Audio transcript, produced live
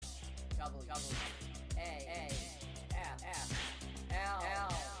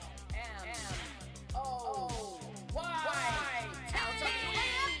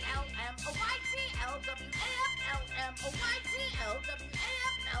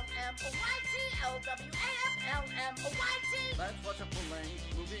Let's watch a full-length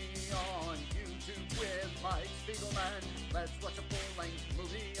movie on YouTube with Mike Spiegelman. Let's watch a full-length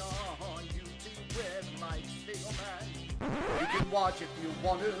movie on YouTube with Mike Spiegelman. You can watch if you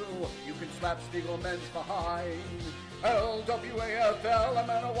want to. You can slap Spiegelman's behind. LWAFLMNOYT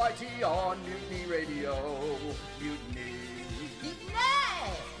on Mutiny Radio. Mutiny.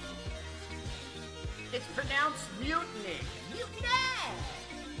 Mutiny! It's pronounced mutiny. Mutiny!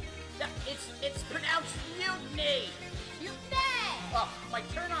 It's pronounced mutiny. Mutiny! Oh, my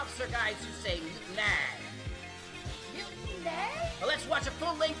turnoffs are guys who say mutiny. Mutiny? Well, let's watch a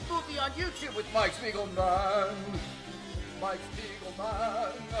full-length movie on YouTube with Mike Spiegelman. Mike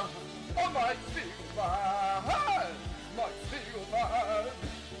Spiegelman. Oh, Mike Spiegelman. Mike Spiegelman.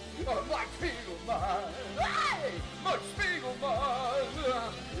 Oh, Mike Spiegelman. Hey! Mike Spiegelman.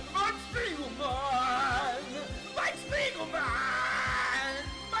 Mike Spiegelman. Mike Spiegelman.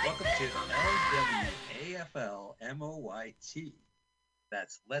 Welcome to LWAFLMOYT.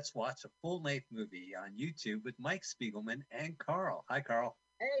 That's Let's Watch a Full-Length Movie on YouTube with Mike Spiegelman and Carl. Hi, Carl.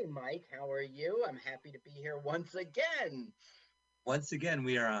 Hey, Mike, how are you? I'm happy to be here once again. Once again,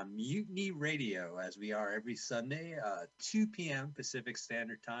 we are on Mutiny Radio, as we are every Sunday, 2 p.m. Pacific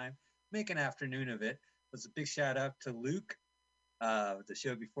Standard Time. Make an afternoon of it. It's a big shout-out to Luke, the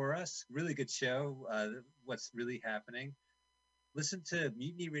show before us. Really good show. What's really happening. Listen to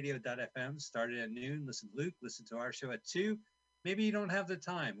MutinyRadio.fm, started at noon. Listen to Luke, listen to our show at 2. Maybe you don't have the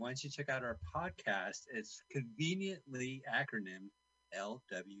time. Why don't you check out our podcast? It's conveniently acronymed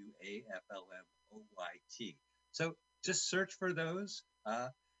LWAFLMOYT. So just search for those,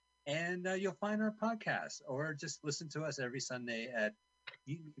 and you'll find our podcast. Or just listen to us every Sunday at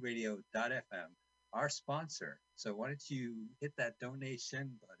MutinyRadio.fm, our sponsor. So why don't you hit that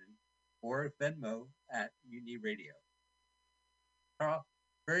donation button or Venmo at Mutiny Radio. Carl,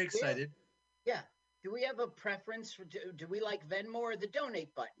 very excited. Yeah. Do we have a preference? Do we like Venmo or the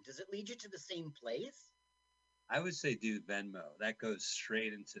donate button? Does it lead you to the same place? I would say do Venmo. That goes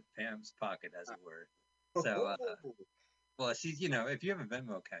straight into Pam's pocket, as it were. So, well, she's, if you have a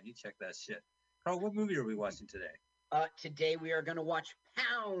Venmo account, you check that shit. Carl, what movie are we watching today? Today we are going to watch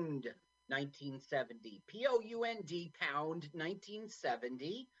Pound 1970. Pound, Pound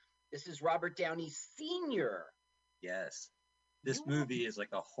 1970. This is Robert Downey Sr. Yes. This movie is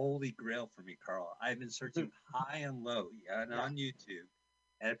like a holy grail for me, Carl. I've been searching high and low on YouTube.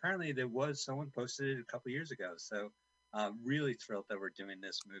 And apparently there was someone posted it a couple years ago. So I'm really thrilled that we're doing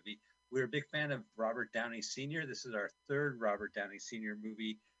this movie. We're a big fan of Robert Downey Sr. This is our third Robert Downey Sr.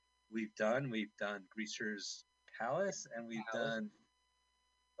 movie we've done. We've done Greaser's Palace, and we've done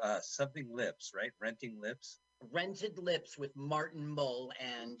Something Lips, right? Renting Lips. Rented Lips with Martin Mull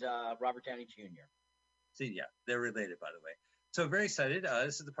and Robert Downey Jr. See, yeah, they're related, by the way. So very excited.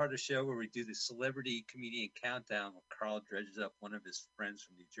 This is the part of the show where we do the celebrity comedian countdown where Carl dredges up one of his friends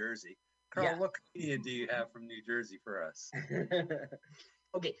from New Jersey. Carl, what comedian do you have from New Jersey for us?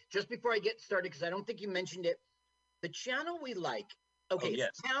 Okay, just before I get started, because I don't think you mentioned it, the channel we like,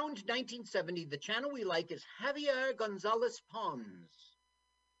 Pound 1970, the channel we like is Javier Gonzalez Pons.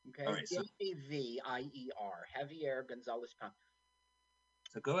 Okay, all right, so Javieir, Javier Gonzalez Pons.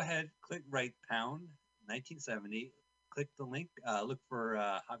 So go ahead, click right, Pound 1970. Click the link. Look for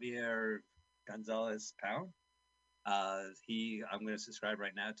Javier Gonzalez Pound. I'm going to subscribe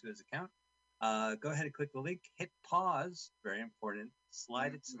right now to his account. Go ahead and click the link. Hit pause. Very important.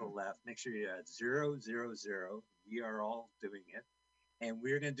 Slide it to the left. Make sure you're at 000. We are all doing it, and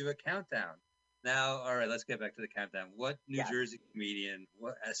we're going to do a countdown. Now, all right. Let's get back to the countdown. What New Jersey comedian?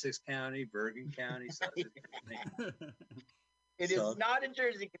 What Essex County? Bergen County? It is not a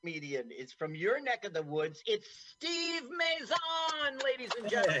Jersey comedian. It's from your neck of the woods. It's Steve Maison, ladies and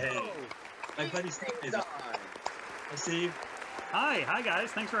gentlemen. Hey, my buddy Steve Maison. Hi, Steve. Hi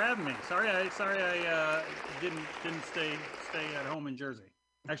guys. Thanks for having me. Sorry I didn't stay at home in Jersey.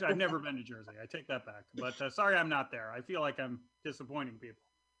 Actually, I've never been to Jersey. I take that back. But sorry I'm not there. I feel like I'm disappointing people.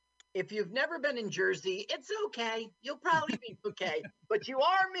 If you've never been in Jersey, it's okay. You'll probably be okay. But you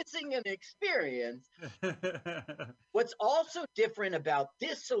are missing an experience. What's also different about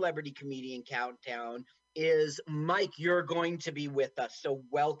this celebrity comedian countdown is, Mike, you're going to be with us. So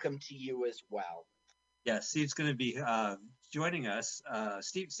welcome to you as well. Yeah, Steve's going to be joining us.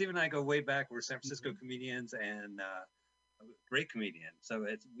 Steve and I go way back. We're San Francisco comedians and a great comedian. So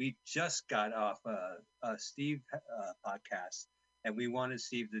we just got off a Steve podcast. and we wanted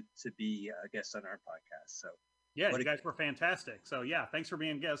Steve to be a guest on our podcast. So yeah, you guys were fantastic. So yeah, thanks for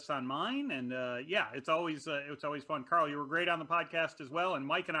being guests on mine. And yeah, it's always fun. Carl, you were great on the podcast as well. And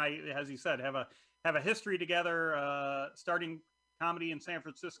Mike and I, as he said, have a history together, starting comedy in San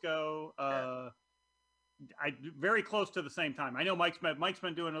Francisco. Very close to the same time. I know Mike's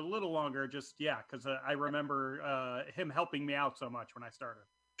been doing it a little longer. Just because I remember him helping me out so much when I started.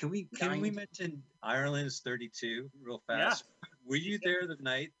 Can we mention Ireland's 32 real fast? Yeah. Were you there the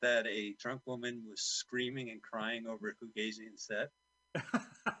night that a drunk woman was screaming and crying over Hugasian's set?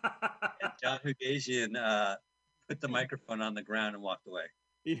 And John Hugasian put the microphone on the ground and walked away.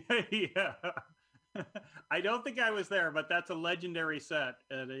 Yeah. I don't think I was there, but that's a legendary set.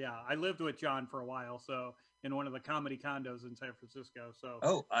 Yeah, I lived with John for a while, so in one of the comedy condos in San Francisco.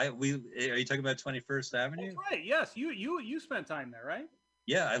 So are you talking about 21st Avenue? That's right. Yes, you spent time there, right?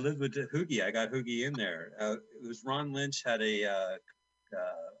 Yeah, I lived with Hoogie. I got Hoogie in there. It was Ron Lynch had a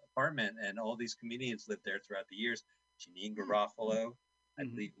apartment, and all these comedians lived there throughout the years. Janine Garofalo, I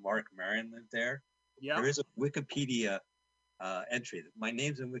believe Mark Maron lived there. Yeah, there is a Wikipedia entry. My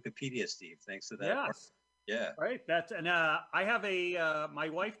name's in Wikipedia, Steve. Thanks to that. Yes. Yeah. Right. That's I have my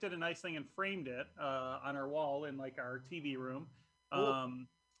wife did a nice thing and framed it on our wall in like our TV room. Cool.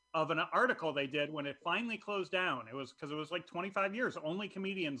 Of an article they did when it finally closed down. It was because it was like 25 years. Only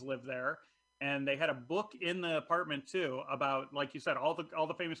comedians lived there, and they had a book in the apartment too about, like you said, all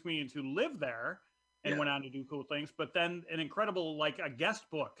the famous comedians who lived there and went on to do cool things. But then an incredible a guest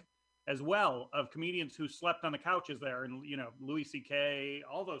book as well of comedians who slept on the couches there, and Louis C.K.,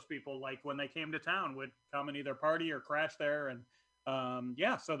 all those people, like when they came to town would come and either party or crash there, and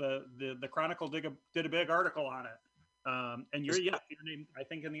so the Chronicle did a big article on it. And your name, I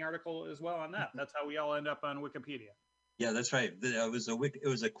think, in the article as well on that. That's how we all end up on Wikipedia. Yeah, that's right. It was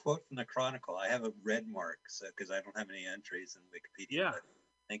a quote from the Chronicle. I have a red mark because I don't have any entries in Wikipedia. Yeah.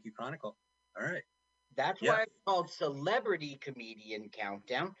 Thank you, Chronicle. All right. That's why it's called Celebrity Comedian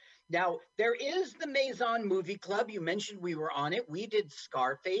Countdown. Now, there is the Maison Movie Club. You mentioned we were on it. We did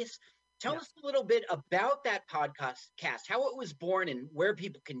Scarface. Tell us a little bit about that podcast, how it was born, and where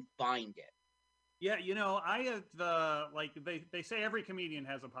people can find it. Yeah, I have they say every comedian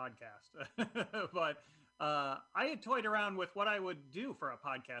has a podcast, but I had toyed around with what I would do for a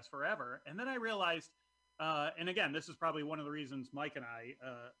podcast forever, and then I realized, and again, this is probably one of the reasons Mike and I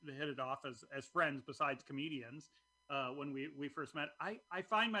hit it off as friends besides comedians when we first met. I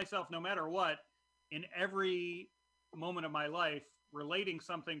find myself, no matter what, in every moment of my life, relating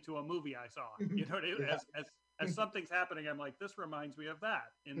something to a movie I saw. As something's happening, I'm like, this reminds me of that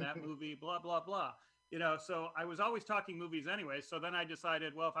in that movie, blah, blah, blah. So I was always talking movies anyway. So then I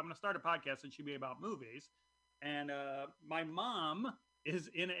decided, well, if I'm going to start a podcast, it should be about movies. And my mom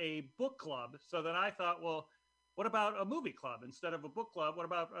is in a book club. So then I thought, well, what about a movie club instead of a book club? What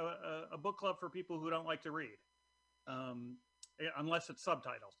about a book club for people who don't like to read, unless it's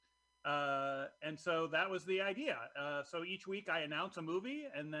subtitles? And so that was the idea. So each week I announce a movie,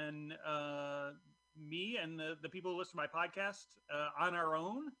 and then me and the people who listen to my podcast on our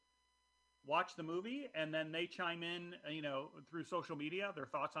own watch the movie, and then they chime in, through social media, their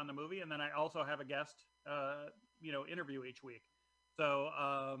thoughts on the movie. And then I also have a guest, interview each week. So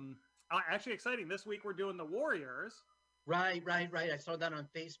actually exciting. This week we're doing The Warriors. Right. I saw that on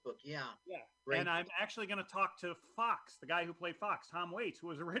Facebook. Yeah. Great. And I'm actually going to talk to Fox, the guy who played Fox, Tom Waits, who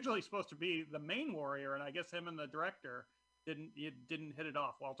was originally supposed to be the main warrior. And I guess him and the director didn't hit it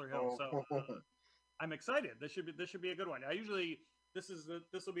off, Walter Hill. So I'm excited. This should be a good one. This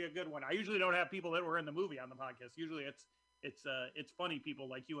will be a good one. I usually don't have people that were in the movie on the podcast. Usually it's funny people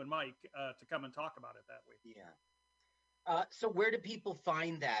like you and Mike to come and talk about it that week. Yeah. So where do people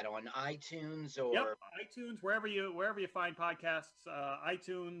find that, on iTunes or? Yep, iTunes, wherever you find podcasts.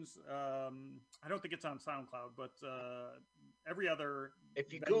 iTunes. I don't think it's on SoundCloud, but every other.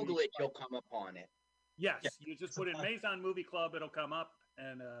 If you Google it, you'll come up on it. Yes, you just put in Maison Movie Club, it'll come up,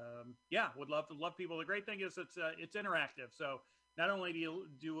 and would love people. The great thing is it's interactive, so not only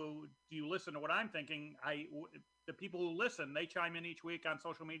do you listen to what I'm thinking, the people who listen, they chime in each week on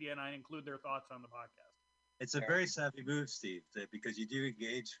social media, and I include their thoughts on the podcast. It's a very savvy move, Steve, because you do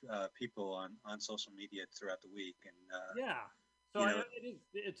engage people on social media throughout the week, and so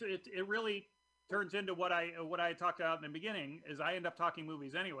it really turns into what I talked about in the beginning. Is I end up talking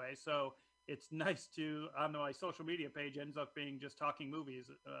movies anyway, so it's nice to, on my social media page, ends up being just talking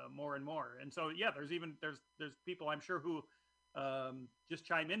movies more and more. And so there's people I'm sure who just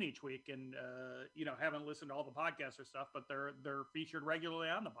chime in each week and haven't listened to all the podcasts or stuff, but they're featured regularly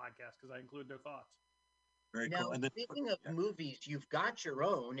on the podcast because I include their thoughts. Very Now, cool. And then, speaking of yeah. movies, you've got your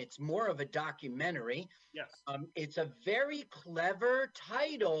own. It's more of a documentary. Yes. It's a very clever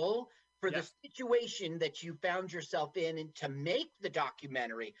title for the Yes. situation that you found yourself in and to make the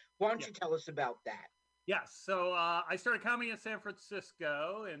documentary. Why don't you tell us about that? Yes. So I started comedy in San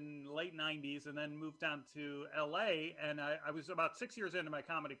Francisco in late 90s and then moved down to LA. And I was about 6 years into my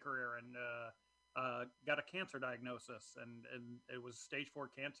comedy career and got a cancer diagnosis. And it was stage 4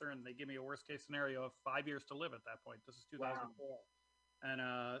 cancer. And they gave me a worst case scenario of 5 years to live at that point. This is 2004. Wow.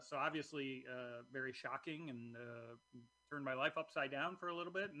 And so obviously very shocking and turned my life upside down for a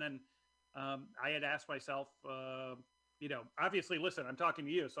little bit. And then I had asked myself, you know, obviously, listen, I'm talking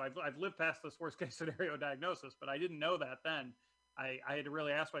to you. So I've lived past this worst case scenario diagnosis, but I didn't know that then. I had to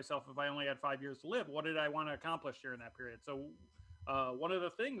really ask myself, if I only had 5 years to live, what did I want to accomplish during that period? So one of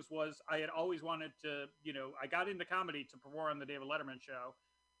the things was I had always wanted to, you know, I got into comedy to perform on the David Letterman show.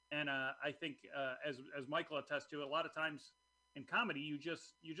 And I think as Michael attests to, a lot of times in comedy, you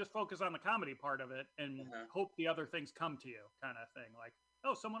just focus on the comedy part of it and hope the other things come to you, kind of thing. Like,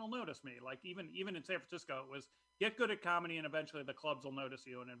 oh, someone will notice me. Like even in San Francisco, it was get good at comedy and eventually the clubs will notice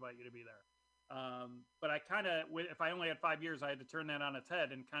you and invite you to be there. But I kind of, if I only had 5 years, I had to turn that on its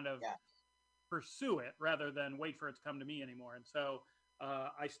head and kind of pursue it rather than wait for it to come to me anymore. And so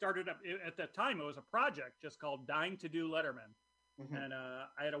I started up at that time. It was a project just called Dying to Do Letterman. And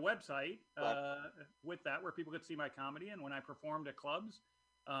I had a website with that where people could see my comedy. And when I performed at clubs,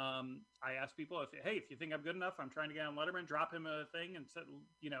 I asked people, if you think I'm good enough, I'm trying to get on Letterman, drop him a thing. And said,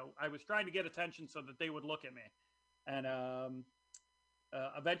 you know, I was trying to get attention so that they would look at me. And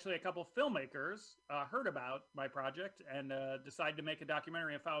eventually a couple of filmmakers heard about my project and decided to make a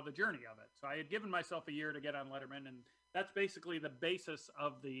documentary and follow the journey of it. So I had given myself a year to get on Letterman. And that's basically the basis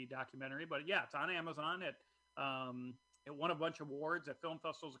of the documentary. But yeah, it's on Amazon. It won a bunch of awards at film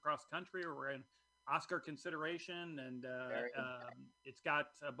festivals across the country. We're in Oscar consideration, and it's got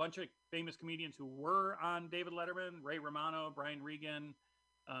a bunch of famous comedians who were on David Letterman: Ray Romano, Brian Regan,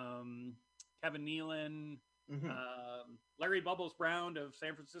 Kevin Nealon, Larry Bubbles Brown of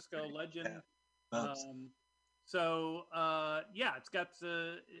San Francisco legend. So it's got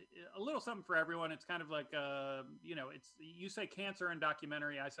a little something for everyone. It's kind of like you know, it's you say cancer and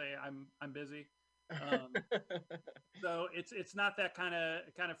documentary, I say I'm busy. So it's not that kind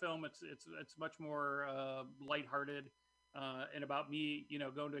of film. It's much more lighthearted and about me, you know,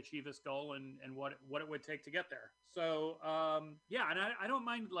 going to achieve this goal and what it would take to get there. So and I don't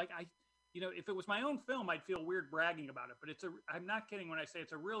mind, like, you know, if it was my own film, I'd feel weird bragging about it. But I'm not kidding when I say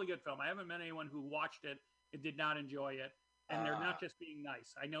it's a really good film. I haven't met anyone who watched it and did not enjoy it, and they're not just being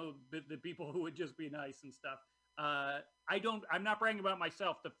nice. I know the people who would just be nice and stuff. I'm not bragging about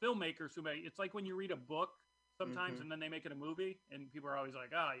myself. The filmmakers who it's like when you read a book sometimes and then they make it a movie and people are always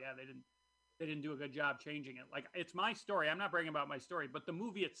like, oh yeah, they didn't do a good job changing it. Like, it's my story. I'm not bragging about my story, but the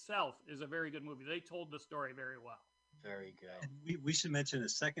movie itself is a very good movie. They told the story very well. Very good. And we should mention a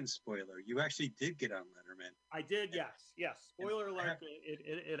second spoiler. You actually did get on Letterman. I did. Yes. Spoiler alert.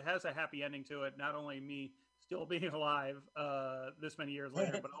 It has a happy ending to it. Not only me still being alive this many years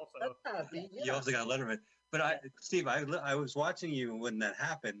later, but also you also got Letterman. But Steve, I was watching you when that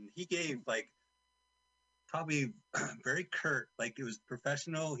happened. He gave probably very curt, like it was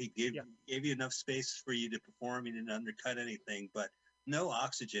professional. He gave you enough space for you to perform. He didn't undercut anything, but no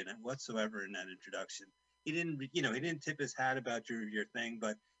oxygen whatsoever in that introduction. He didn't tip his hat about your thing,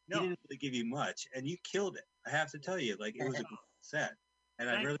 but he didn't really give you much, and you killed it. I have to tell you, like, it was a good set, and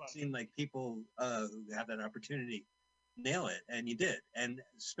I've really seen like people who have that opportunity nail it, and you did, and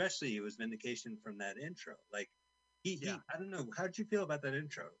especially it was vindication from that intro. Like he I don't know, how did you feel about that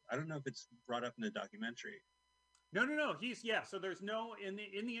intro? I don't know if it's brought up in the documentary. No. So there's no in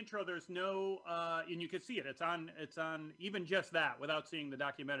the intro. There's no, and you can see it. It's on even just that without seeing the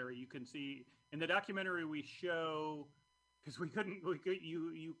documentary. You can see in the documentary we show, because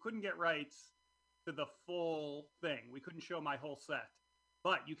you couldn't get rights to the full thing. We couldn't show my whole set.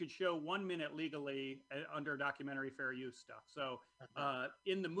 But you could show 1 minute legally under documentary fair use stuff. So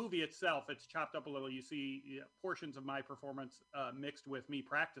in the movie itself, it's chopped up a little. You see portions of my performance mixed with me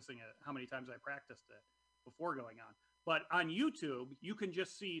practicing it, how many times I practiced it before going on. But on YouTube, you can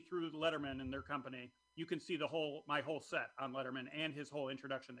just see through Letterman and their company, you can see my whole set on Letterman and his whole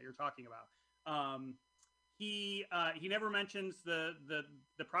introduction that you're talking about. He never mentions the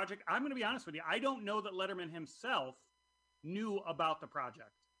project. I'm going to be honest with you. I don't know that Letterman himself knew about the project.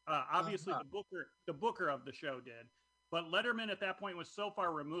 Obviously the booker of the show did, but Letterman at that point was so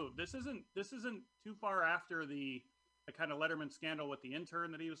far removed. This isn't too far after the kind of Letterman scandal with the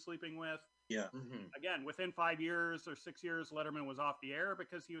intern that he was sleeping with. Yeah. Again, within 5 years or 6 years, Letterman was off the air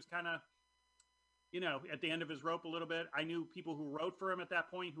because he was kind of at the end of his rope a little bit. I knew people who wrote for him at that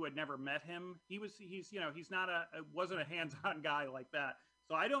point who had never met him. He's not wasn't a hands-on guy like that.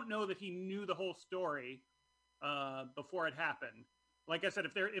 So I don't know that he knew the whole story before it happened. Like I said,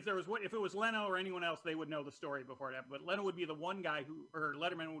 if it was Leno or anyone else, they would know the story before it happened. But Leno would be the one guy or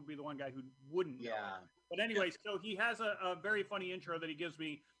Letterman would be the one guy who wouldn't know it. But anyways, so he has a very funny intro that he gives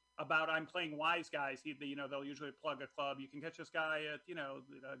me about I'm playing Wise Guys. They'll usually plug a club. You can catch this guy at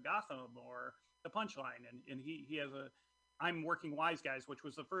Gotham or the Punchline, and he has I'm working Wise Guys, which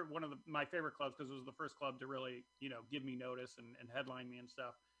was the first one of my favorite clubs because it was the first club to really give me notice and headline me and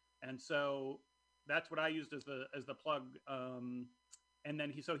stuff. And so that's what I used as the plug. And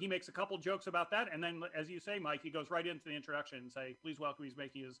then he makes a couple jokes about that, and then as you say, Mike, he goes right into the introduction and say, "Please welcome." He's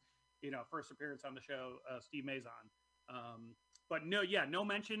making his first appearance on the show, Steve Mazon. But no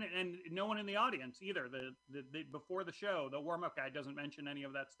mention, and no one in the audience either. The before the show, the warm-up guy doesn't mention any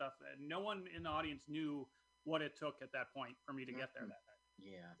of that stuff. No one in the audience knew what it took at that point for me to get there that night.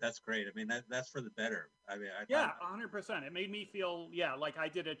 Yeah, that's great. I mean, that's for the better. I mean, 100%. It made me feel like I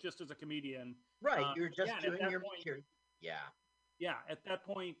did it just as a comedian. Right, you're just doing your material. Yeah. At that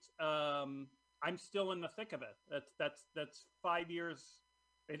point, I'm still in the thick of it. That's 5 years.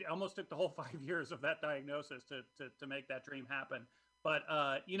 It almost took the whole 5 years of that diagnosis to make that dream happen. But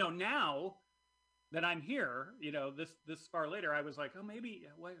now that I'm here, this far later, I was like, oh, maybe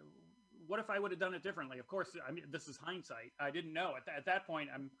what if I would have done it differently? Of course, I mean, this is hindsight. I didn't know at that point.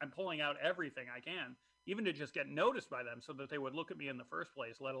 I'm pulling out everything I can, even to just get noticed by them, so that they would look at me in the first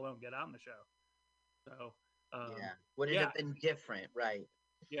place, let alone get on the show. So would it have been different, right?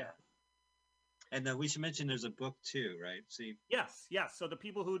 Yeah. And we should mention there's a book too, right? See. Yes. So the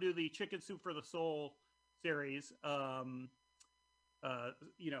people who do the Chicken Soup for the Soul series, in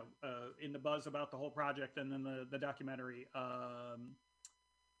the buzz about the whole project, and then the documentary,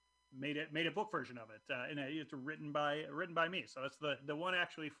 made a book version of it, and it's written by me. So that's the one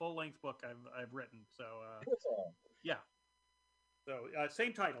actually full length book I've written. So yeah. So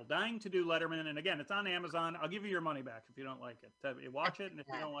same title, Dying to Do Letterman, and again, it's on Amazon. I'll give you your money back if you don't like it. Watch it, and if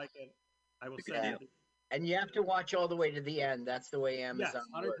you don't like it, I will send it. And you have to watch all the way to the end. That's the way Amazon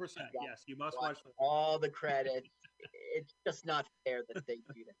works. 100%. Yes, you must watch all the credits. It's just not fair that they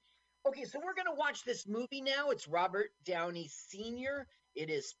do that. Okay, so we're going to watch this movie now. It's Robert Downey Sr.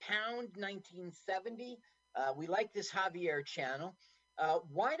 It is Pound 1970. We like this Javier channel.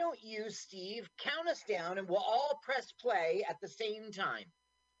 Why don't you, Steve, count us down, and we'll all press play at the same time.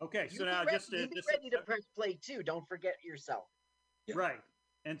 Okay, so now just be ready to press play too. Don't forget yourself. Yeah. Right.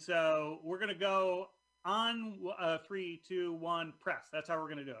 And so we're going to go on 3, 2, 1, press. That's how we're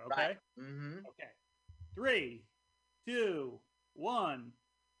going to do it, okay? Right. Mm-hmm. Okay. 3, 2, 1,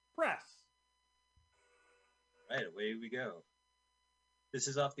 press. Right, away we go. This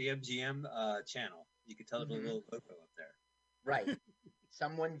is off the MGM channel. You can tell the little logo up there. Right.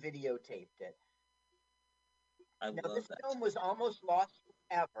 Someone videotaped it. I love this that. film was almost lost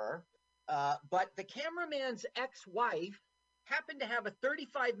forever, but the cameraman's ex-wife happened to have a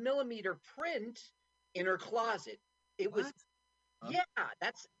 35 millimeter print in her closet. It was,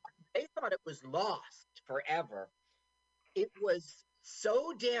 they thought it was lost forever. It was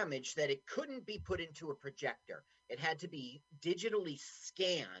so damaged that it couldn't be put into a projector. It had to be digitally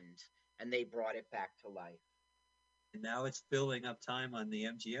scanned, and they brought it back to life. And now it's filling up time on the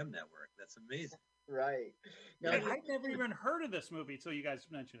MGM network. That's amazing. Right. Now, I'd never even heard of this movie until you guys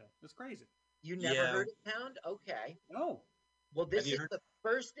mentioned it. It's crazy. You never heard of Pound? Okay. No. Well, this is the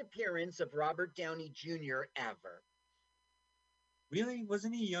first appearance of Robert Downey Jr. ever. Really?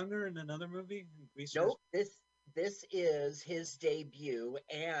 Wasn't he younger in another movie? Nope. This is his debut,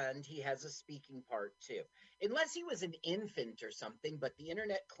 and he has a speaking part too. Unless he was an infant or something, but the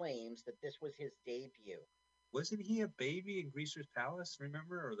internet claims that this was his debut. Wasn't he a baby in Greaser's Palace,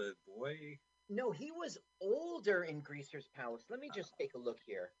 remember? Or the boy? No, he was older in Greaser's Palace. Let me just take a look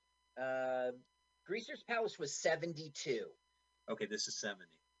here. Greaser's Palace was 72. Okay, this is 70.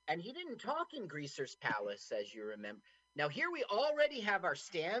 And he didn't talk in Greaser's Palace, as you remember. Now, here we already have our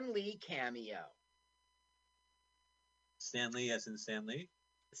Stan Lee cameo. Stan Lee as in Stan Lee?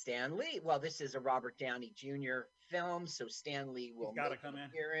 Stan Lee. Well, this is a Robert Downey Jr. film, so Stan Lee will make an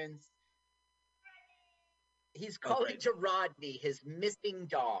appearance. He's calling to Rodney, his missing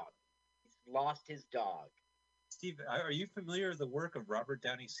dog. He's lost his dog. Steve, are you familiar with the work of Robert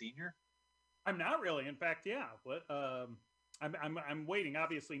Downey Sr.? I'm not really. In fact, yeah. But I'm waiting.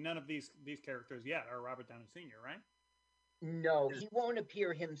 Obviously, none of these characters yet are Robert Downey Sr., right? No, he won't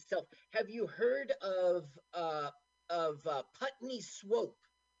appear himself. Have you heard of Putney Swope?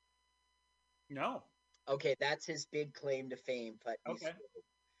 No. Okay, that's his big claim to fame, Putney Swope.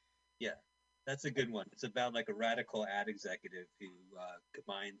 Yeah. That's a good one. It's about like a radical ad executive who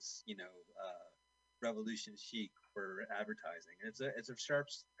combines, revolution chic for advertising. And it's a sharp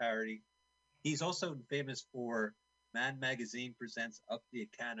parody. He's also famous for Man Magazine presents Up the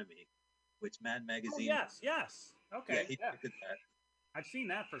Academy, which Man Oh, Magazine. yes. Yeah, Okay. he did that. I've seen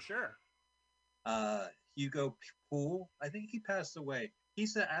that for sure. Hugo Poole, I think he passed away.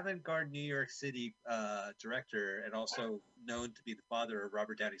 He's the avant-garde New York City director, and also known to be the father of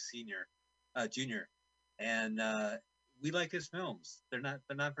Robert Downey Jr. And we like his films. They're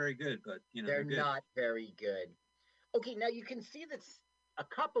not very good, but They're good. not very good. Okay, now you can see that a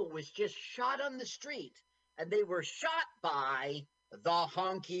couple was just shot on the street, and they were shot by the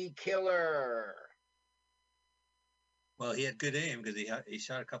honky killer. Well, he had good aim because he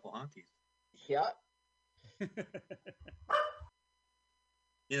shot a couple honkies. Yep.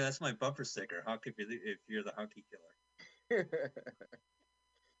 That's my bumper sticker. Honk if you're the honky killer.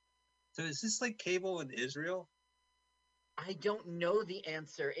 So is this like cable in Israel? I don't know the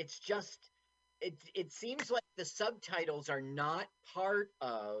answer. It's just it seems like the subtitles are not part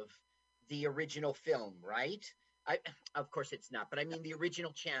of the original film, right? Of course it's not, but I mean the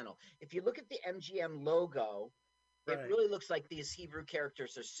original channel. If you look at the MGM logo, Right. It really looks like these Hebrew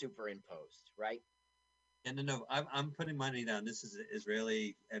characters are superimposed, right? And no, I'm putting money down. This is an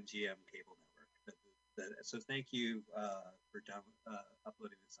Israeli MGM cable network. So thank you for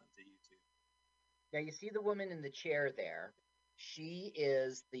uploading this onto YouTube. Now you see the woman in the chair there. She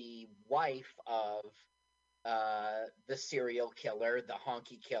is the wife of the serial killer, the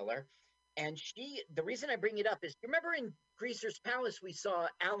honky killer. And the reason I bring it up is, you remember in Greaser's Palace, we saw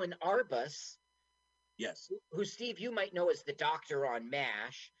Alan Arbus. Yes. Who, Steve, you might know as the doctor on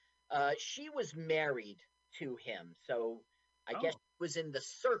MASH. She was married to him. So I guess it was in the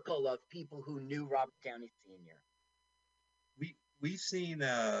circle of people who knew Robert Downey Sr. We've seen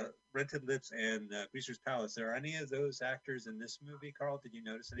Rented Lips and Greaser's Palace. Are any of those actors in this movie, Carl? Did you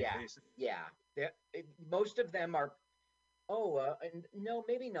notice any faces? Yeah. Most of them are. And no,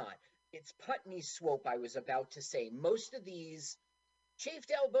 maybe not. It's Putney Swope, I was about to say. Most of these, Chafed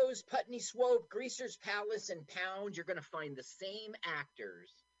Elbows, Putney Swope, Greaser's Palace, and Pound, you're going to find the same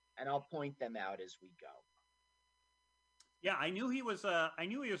actors, and I'll point them out as we go. Yeah, I knew he was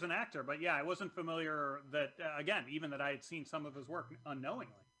an actor, but yeah, I wasn't familiar that even that I had seen some of his work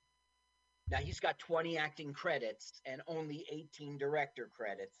unknowingly. Now he's got 20 acting credits and only 18 director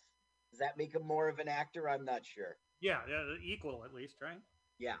credits. Does that make him more of an actor? I'm not sure. Yeah, equal at least, right?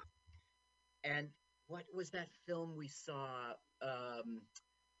 Yeah. And what was that film we saw?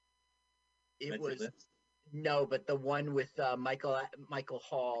 It was but the one with Michael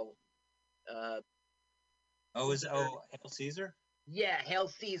Hall. Hail Caesar? Yeah, Hail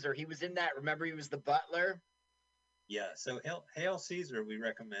Caesar. He was in that. Remember, he was the butler. Yeah. So Hail Caesar, we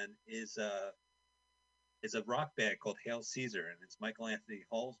recommend, is a rock band called Hail Caesar, and it's Michael Anthony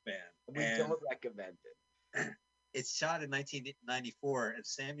Hall's band. We don't recommend it. It's shot in 1994, and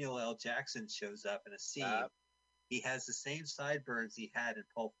Samuel L. Jackson shows up in a scene. He has the same sideburns he had in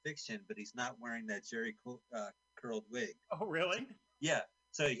Pulp Fiction, but he's not wearing that Jerry curled wig. Oh, really? Yeah.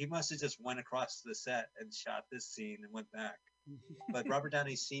 So he must have just went across the set and shot this scene and went back. But Robert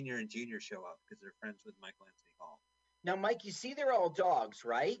Downey Sr. and Jr. show up because they're friends with Michael Anthony Hall. Now, Mike, you see they're all dogs,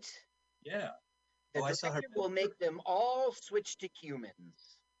 right? Yeah. The director will make them all switch to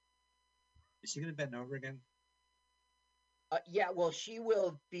humans. Is she going to bend over again? Yeah, well, she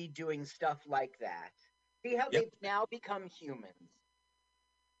will be doing stuff like that. See how they've now become humans.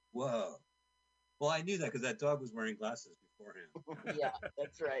 Whoa. Well, I knew that because that dog was wearing glasses before him. Yeah,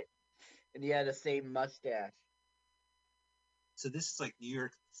 that's right. And he had the same mustache. So this is like New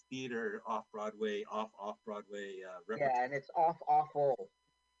York theater, off-Broadway, off-Broadway repertoire. Yeah, and it's awful.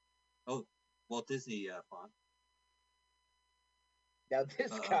 Oh, Walt Disney font. Now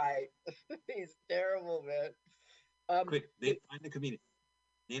this guy, he's terrible, man. Quick, find the comedian.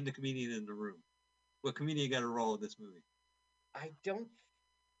 Name the comedian in the room. What comedian got a role in this movie? I don't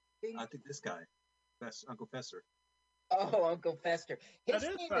think. I think this guy, Uncle Fester. Oh, Uncle Fester. His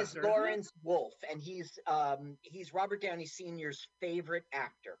name is Lawrence Wolfe, and he's Robert Downey Sr.'s favorite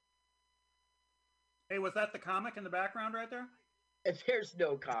actor. Hey, was that the comic in the background right there? There's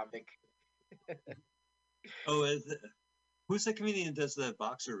no comic. Who's the comedian that does the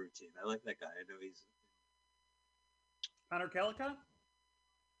boxer routine? I like that guy. I know he's Connor Kellicott?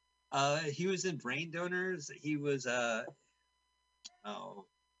 He was in Brain Donors. He was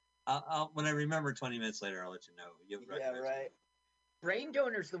when I remember 20 minutes later, I'll let you know. Yeah, right. Brain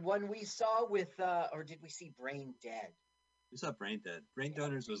Donors, the one we saw with, or did we see Brain Dead? We saw Brain Dead. Brain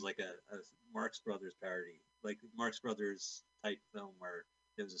Donors was like a Marx Brothers parody, like Marx Brothers type film where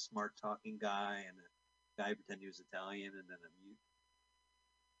There was a smart talking guy and a guy pretended he was Italian, and then a mute.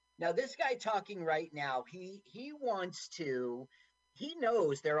 Now this guy talking right now, he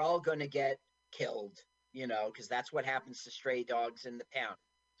knows they're all going to get killed, because that's what happens to stray dogs in the pound.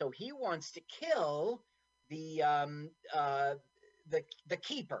 So he wants to kill the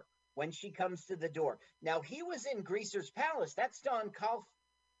keeper when she comes to the door. Now he was in Greaser's Palace. That's Don Calfa.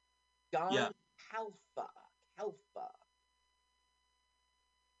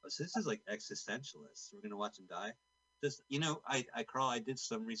 So this is like existentialist. We're gonna watch him die. Just Carl, I did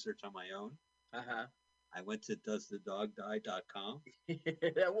some research on my own. Uh-huh. I went to doesthedogdie.com.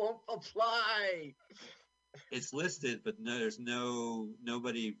 That won't apply. It's listed, but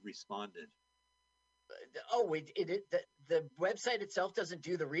nobody responded. Oh, the website itself doesn't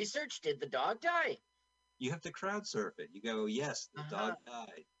do the research. Did the dog die? You have to crowd surf it. You go, yes, the dog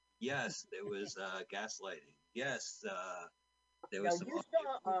died. Yes, there was gaslighting. Yes, there was. Now, you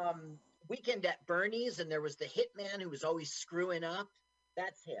saw Weekend at Bernie's, and there was the hitman who was always screwing up.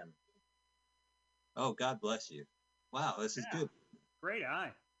 That's him. Oh, God bless you. Wow, this is good. Great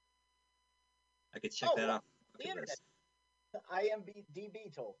eye. I could check that off. The internet.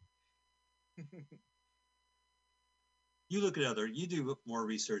 IMDb told. You do more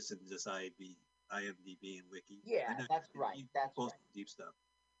research than just IMDb and Wiki. Yeah, that's right. That's right. Deep stuff.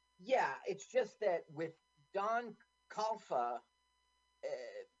 Yeah, it's just that with Don Calfa,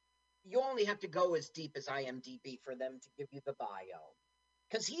 you only have to go as deep as IMDb for them to give you the bio.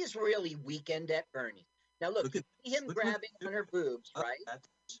 Because he's really Weekend at Bernie. Now look, you see him grabbing on her boobs, right?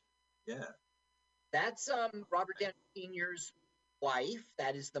 Yeah. That's Robert Downey Sr.'s wife.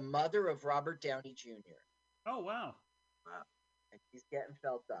 That is the mother of Robert Downey Jr. Oh, wow. Wow. And he's getting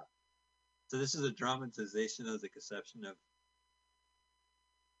felt up. So this is a dramatization of the conception of...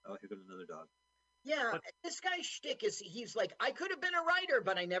 Oh, here goes another dog. Yeah, this guy's shtick is he's like, I could have been a writer,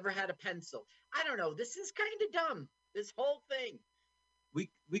 but I never had a pencil. I don't know. This is kind of dumb, this whole thing.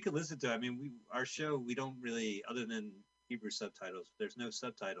 We could listen to it. I mean, our show, we don't really, other than Hebrew subtitles, there's no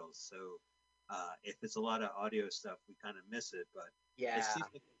subtitles. So if it's a lot of audio stuff, we kind of miss it. But yeah, it seems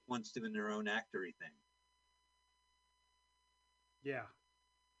like everyone's doing their own actory thing. Yeah.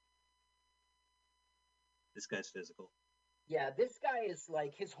 This guy's physical. Yeah, this guy is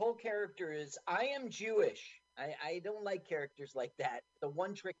like, his whole character is, I am Jewish. I don't like characters like that. The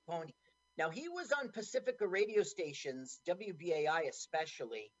one-trick pony. Now, he was on Pacifica radio stations, WBAI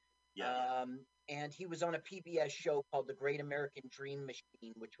especially, and he was on a PBS show called The Great American Dream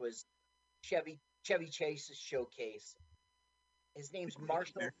Machine, which was Chevy Chase's showcase. His name's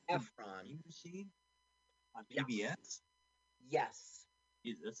Marshall Efron. Dream Machine on PBS? Yes.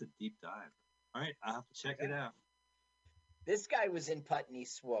 Jeez, that's a deep dive. All right, I'll have to check it out. This guy was in Putney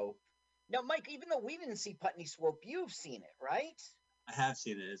Swope. Now, Mike, even though we didn't see Putney Swope, you've seen it, right? I have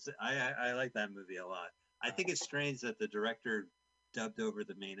seen it. I like that movie a lot. I think it's strange that the director dubbed over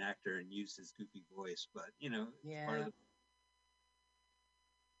the main actor and used his goofy voice, but it's part of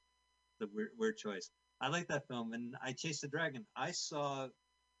the weird choice. I like that film, and I Chased the Dragon. I saw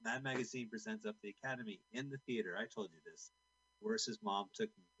Mad Magazine Presents Up the Academy in the theater. I told you this. Boris's mom took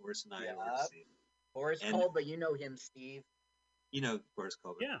me. Boris and I were to see it. Boris Kolba, you know him, Steve. You know Boris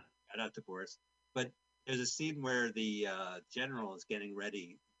Kolba. Yeah. Shout out to Boris. But there's a scene where the general is getting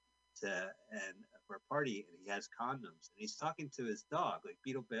ready for a party, and he has condoms, and he's talking to his dog, like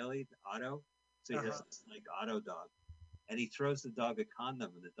Beetle Bailey, Otto. So he has this like Otto dog, and he throws the dog a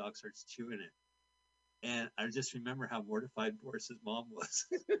condom, and the dog starts chewing it. And I just remember how mortified Boris's mom was.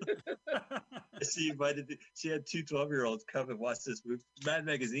 She had two 12-year-olds come and watch this movie. Mad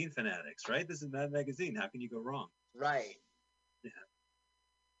Magazine fanatics, right? This is Mad Magazine. How can you go wrong? Right. Yeah.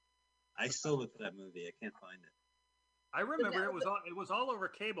 I still look for that movie. I can't find it. I remember it was all over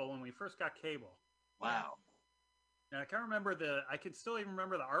cable when we first got cable. Wow. And I can't remember I can still even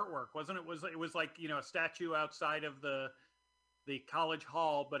remember the artwork. It was like, a statue outside of the college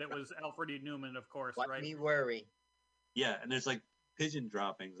hall, but it was Alfred E. Newman, of course, right? Let me worry. Yeah, and there's like pigeon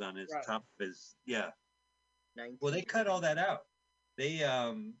droppings on his top of his, Well, they 19. cut all that out. They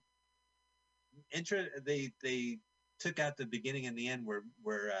they took out the beginning and the end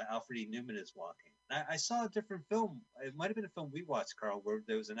where Alfred E. Newman is walking. I saw a different film. It might have been a film we watched, Carl, where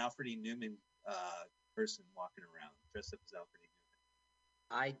there was an Alfred E. Newman person walking around dressed up as Alfred E.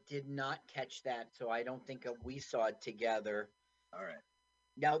 Newman. I did not catch that, so I don't think we saw it together. All right.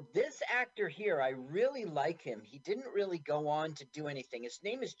 Now, this actor here, I really like him. He didn't really go on to do anything. His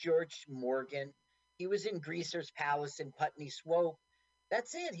name is George Morgan. He was in Greaser's Palace and Putney Swope.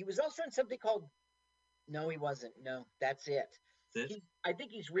 That's it. He was also in something called... No, he wasn't. No, that's it. I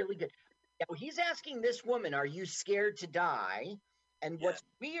think he's really good. Now, he's asking this woman, are you scared to die? And what's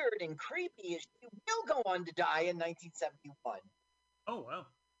weird and creepy is she will go on to die in 1971. Oh, wow.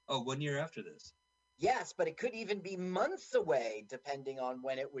 Oh, 1 year after this. Yes, but it could even be months away, depending on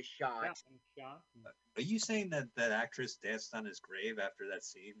when it was shot. Are you saying that that actress danced on his grave after that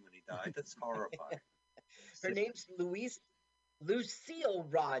scene when he died? That's horrifying. Her name's Lucille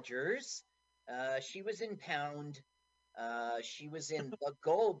Rogers. She was in Pound. She was in The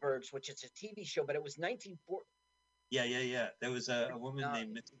Goldbergs, which is a TV show, but it was 1940. Yeah. There was a woman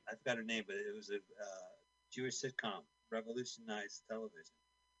named, I forgot her name, but it was a Jewish sitcom, revolutionized television.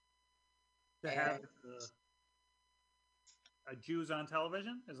 To have Jews on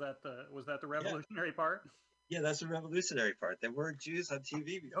television? Was that the revolutionary part? Yeah, that's the revolutionary part. There weren't Jews on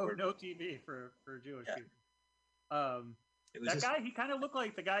TV before. No TV for Jewish people. It was that guy, he kind of looked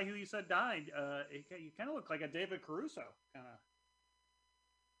like the guy who you said died. He kind of looked like a David Caruso kind of.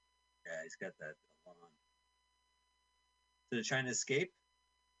 Yeah, he's got that on. So they're trying to escape?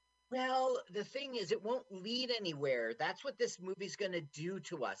 Well, the thing is, it won't lead anywhere. That's what this movie's going to do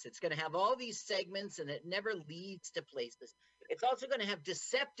to us. It's going to have all these segments, and it never leads to places. It's also going to have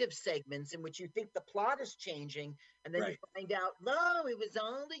deceptive segments in which you think the plot is changing, and then you find out, no, it was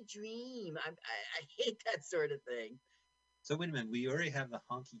all a dream. I hate that sort of thing. So wait a minute. We already have the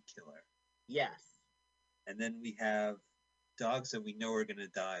honky killer. Yes. And then we have dogs that we know are going to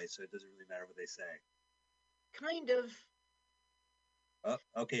die, so it doesn't really matter what they say. Kind of. Oh,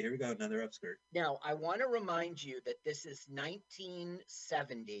 okay, here we go. Another upskirt. Now, I want to remind you that this is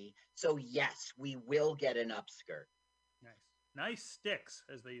 1970. So, yes, we will get an upskirt. Nice sticks,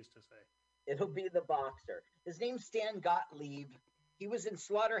 as they used to say. It'll be the boxer. His name's Stan Gottlieb. He was in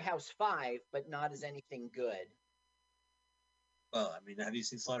Slaughterhouse 5, but not as anything good. Well, I mean, have you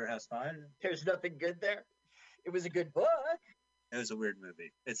seen Slaughterhouse 5? There's nothing good there. It was a good book. It was a weird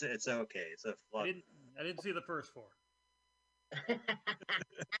movie. It's okay. It's a flop. I didn't see the first 4.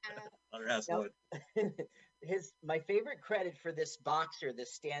 My favorite credit for this boxer,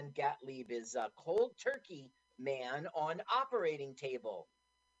 this Stan Gottlieb, is Cold Turkey Man on Operating Table.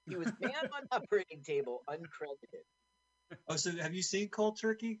 He was Man on Operating Table, uncredited. Oh, so have you seen Cold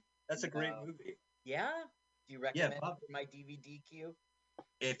Turkey? That's a great movie. Yeah? Do you recommend it for my DVD queue?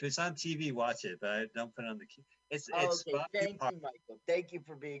 If it's on TV, watch it, but don't put it on the queue. It's okay. Thank you, Michael. Thank you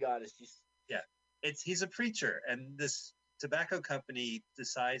for being honest. He's a preacher, and this tobacco company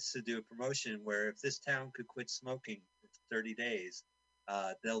decides to do a promotion where if this town could quit smoking for 30 days,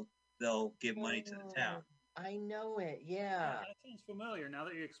 they'll give money to the town. I know it. Yeah. That sounds familiar now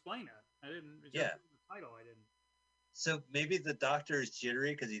that you explain it. I didn't. The title, I didn't. So maybe the doctor is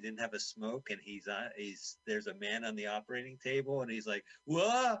jittery because he didn't have a smoke, and there's a man on the operating table, and he's like,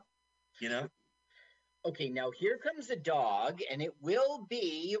 "What?" You know. Okay, now here comes a dog, and it will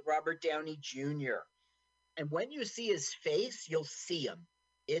be Robert Downey Jr. And when you see his face, you'll see him.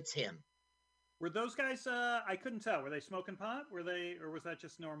 It's him. Were those guys? I couldn't tell. Were they smoking pot? Were they, or was that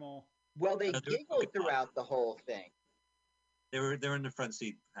just normal? Well, they giggled throughout the whole thing. They were in the front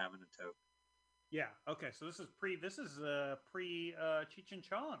seat having a toke. Yeah. Okay. So this is pre Cheech and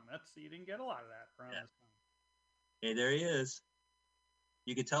Chong. You didn't get a lot of that around this time. Hey, there he is.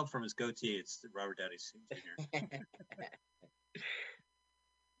 You can tell from his goatee it's Robert Downey Jr.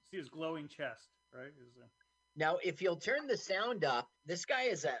 See his glowing chest, right? Now, if you'll turn the sound up, this guy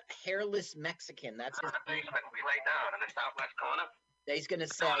is a hairless Mexican. That's his basement. We lay down in the southwest corner. He's going to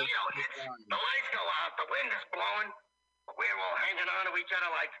say, the lights go out, the wind is blowing, we're all hanging on to each other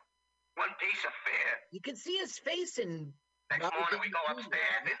like one piece of fear. You can see his face in... Next morning we go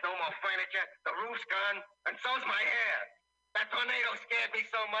upstairs, there's no more furniture, the roof's gone, and so's my hair. That tornado scared me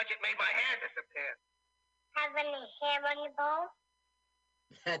so much it made my hair disappear. Have any hair on your bowl?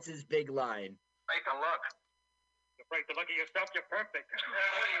 That's his big line. Break a look. You break the look of yourself, you're perfect.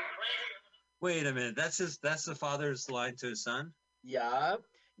 Wait a minute, that's the father's line to his son? Yeah.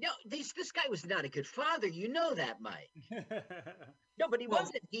 No, this guy was not a good father. You know that, Mike. No, but he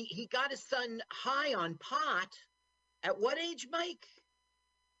wasn't. He got his son high on pot. At what age, Mike?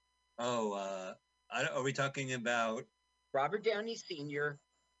 Oh, are we talking about Robert Downey Sr.?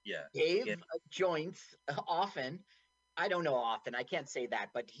 Yeah. Gave joints often. I don't know often. I can't say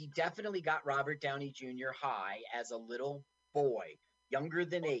that, but he definitely got Robert Downey Jr. high as a little boy, younger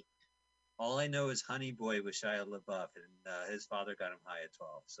than 8. All I know is Honey Boy with Shia LaBeouf, and his father got him high at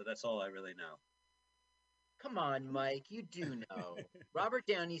 12. So that's all I really know. Come on, Mike. You do know. Robert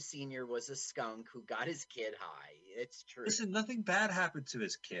Downey Sr. was a skunk who got his kid high. It's true. Listen, nothing bad happened to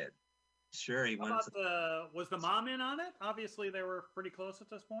his kid. Sure, he went. Was the mom in on it? Obviously, they were pretty close at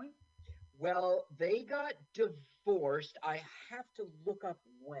this point. Well, they got divorced. I have to look up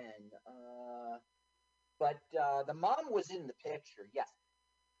when. but the mom was in the picture. Yes.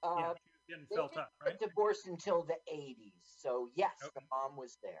 Yeah, she was getting They felt didn't up, right? get divorced until the 80s. So yes, Okay. the mom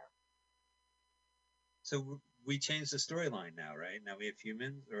was there. So we changed the storyline now, right? Now we have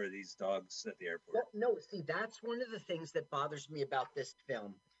humans or these dogs at the airport. Well, no, see, that's one of the things that bothers me about this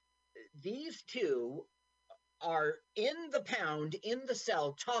film. These two are in the pound, in the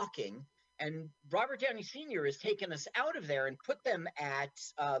cell, talking, and Robert Downey Sr. has taken us out of there and put them at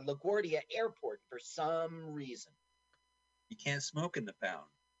LaGuardia Airport for some reason. You can't smoke in the pound.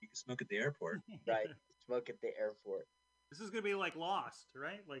 You can smoke at the airport. Right? Smoke at the airport. This is gonna be like Lost,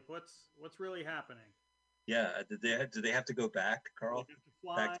 right? Like what's really happening? Yeah. Do they have to go back, Carl? They have to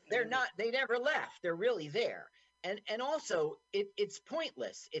fly. Back- They're not. They never left. They're really there. And also, it's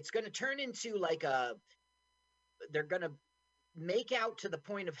pointless. It's going to turn into like a. They're going to make out to the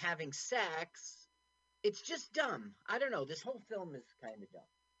point of having sex. It's just dumb. I don't know. This whole film is kind of dumb.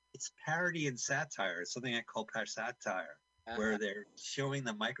 It's parody and satire. It's something I call satire, where they're showing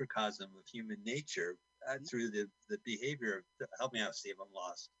the microcosm of human nature through the behavior of. Help me out, Steve. I'm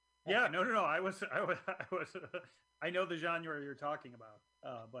lost. Yeah, no. I was. I know the genre you're talking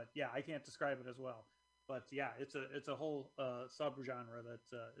about, but yeah, I can't describe it as well. But yeah, it's a whole subgenre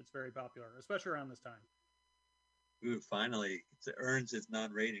that's it's very popular, especially around this time. Ooh, finally, it earns its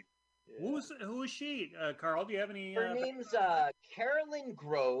non-rating. Who is she, Carl? Do you have any? Her name's Carolyn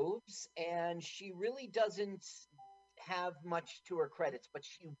Groves, and she really doesn't have much to her credits, but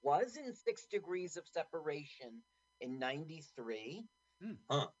she was in 6 Degrees of Separation in '93.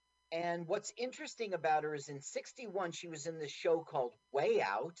 Huh. And what's interesting about her is in '61 she was in this show called Way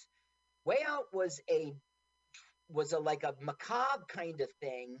Out. Way Out was a like a macabre kind of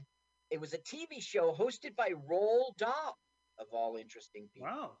thing. It was a TV show hosted by Roald Dahl, of all interesting people.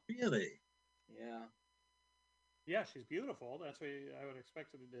 Wow. Really? Yeah. Yeah, she's beautiful. That's what I would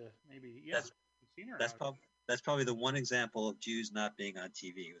expect it to maybe. Yeah, That's- I've seen her. That's probably the one example of Jews not being on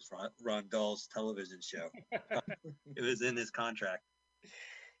TV. It was Ron Dahl's television show. It was in his contract.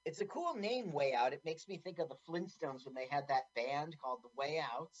 It's a cool name, Way Out. It makes me think of the Flintstones when they had that band called the Way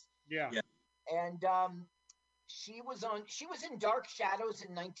Outs. Yeah. And she was in Dark Shadows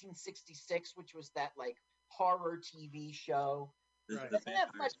in 1966, which was that like horror TV show. The Doesn't have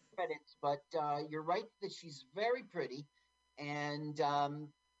vampires. much credits, but you're right that she's very pretty. And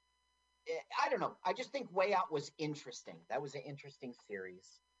I don't know. I just think Way Out was interesting. That was an interesting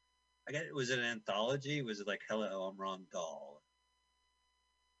series. I get it. Was it an anthology? Was it like Hello, I'm Ron Dahl?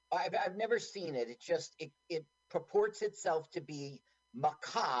 I've never seen it. It purports itself to be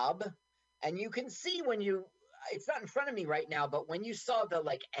macabre, and you can see when you. It's not in front of me right now, but when you saw the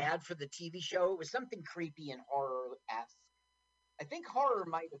like ad for the TV show, it was something creepy and horror-esque. I think horror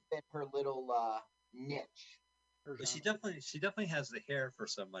might have been her little niche. But she definitely has the hair for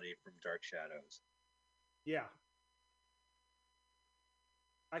somebody from Dark Shadows. Yeah.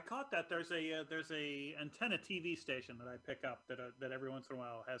 I caught that there's a antenna TV station that I pick up that every once in a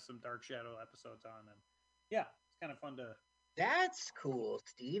while has some Dark Shadow episodes on, and yeah, it's kind of fun to. That's cool,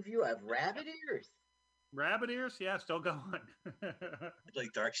 Steve. You have rabbit ears. Rabbit ears, yeah, still going.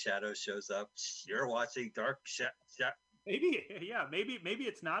 Like Dark Shadow shows up. You're watching Dark Shadow. Maybe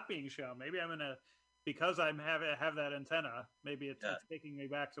it's not being shown. Maybe I'm gonna because I have that antenna. Maybe it's taking me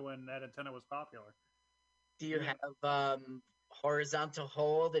back to when that antenna was popular. Do you have horizontal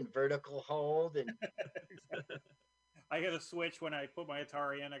hold and vertical hold and? I got to switch when I put my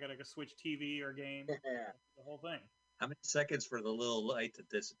Atari in. I got to switch TV or game. The whole thing. How many seconds for the little light to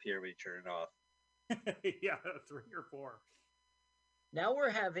disappear when you turn it off? Yeah, 3 or 4. Now we're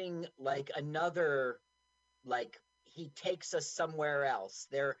having like another, like he takes us somewhere else.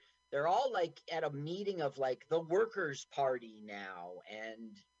 They're all like at a meeting of like the workers' party now,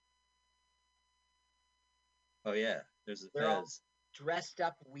 and Oh yeah, there's a they're all Fez. dressed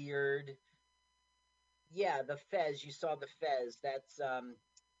up weird. Yeah, the Fez. You saw the Fez. That's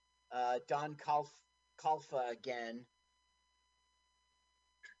Don Calfa again.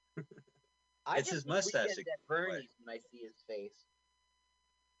 It's his mustache At again, Bernie's when I see his face.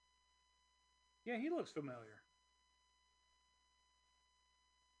 Yeah, he looks familiar.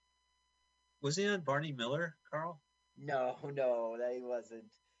 Was he on Barney Miller, Carl? No, that he wasn't.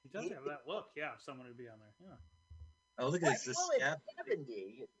 He does have that look. Yeah, if someone would be on there. Yeah. Oh, look at this. The Well, scab. it's 70.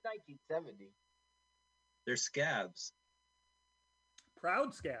 It's 1970. They're scabs.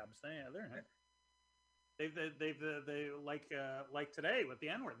 Proud scabs. They're nice. They like today with the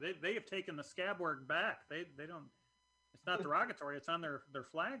N-word. They have taken the scab word back. They don't. It's not derogatory. It's on their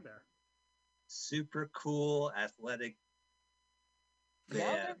flag there. Super cool, athletic. Now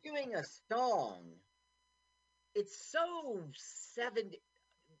Yeah. they're doing a song. It's so 70.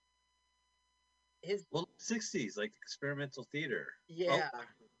 his Well, 60s, like experimental theater. yeah.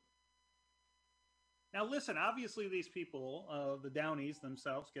 Now, listen. Obviously, these people, the Downies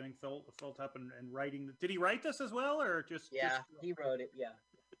themselves, getting filled up and writing. Did he write this as well, or just? Yeah, he wrote it. Yeah.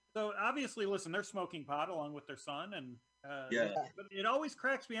 So obviously, listen. They're smoking pot along with their son, and Yeah. but it always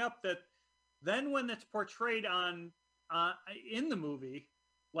cracks me up that then when it's portrayed on in the movie,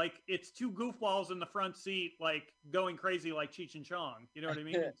 like it's two goofballs in the front seat, like going crazy, like Cheech and Chong. You know what I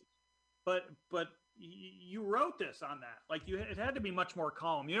mean? but you wrote this on that. Like it had to be much more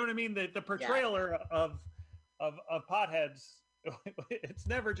calm. You know what I mean? The portrayal of potheads. It's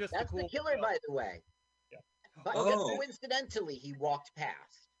never just That's the killer, by the way. Yeah. But coincidentally, he walked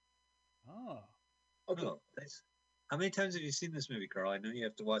past. Oh. Okay. Oh, nice. How many times have you seen this movie, Carl? I know you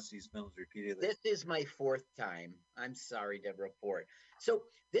have to watch these films repeatedly. This is my 4th time. I'm sorry to report. So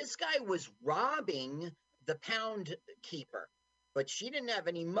this guy was robbing the pound keeper, but she didn't have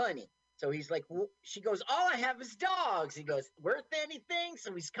any money. So he's like, she goes, all I have is dogs. He goes, worth anything?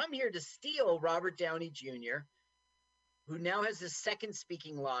 So he's come here to steal Robert Downey Jr., who now has his second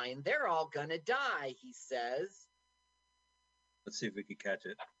speaking line. They're all gonna die, he says. Let's see if we can catch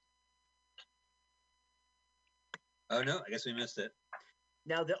it. Oh, no, I guess we missed it.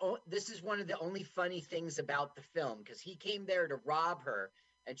 Now, this is one of the only funny things about the film, because he came there to rob her,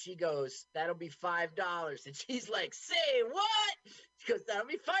 and she goes, that'll be $5. And she's like, say what? She goes, that'll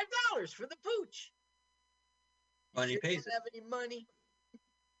be $5 for the pooch. Oh, and he pays doesn't have any money.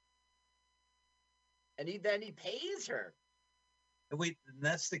 And then he pays her. And wait,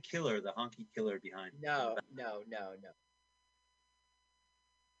 that's the killer, the honky killer behind. No.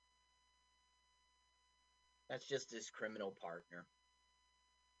 That's just his criminal partner.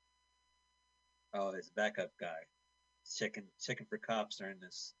 Oh, his backup guy. He's checking for cops during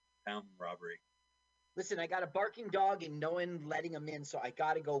this pound robbery. Listen, I got a barking dog and no one letting him in, so I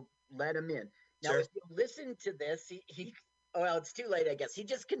got to go let him in. Now, Sure. if you listen to this, he well, it's too late, I guess. He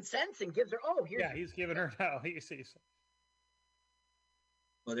just consents and gives her, here's... Yeah, he's giving her now. He's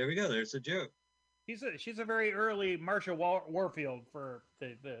Well, there we go. There's a joke. she's a very early Marsha Warfield for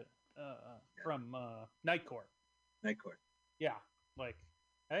from Night Court. Night Court. Yeah, like,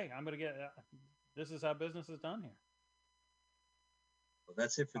 hey, I'm gonna get. This is how business is done here. Well,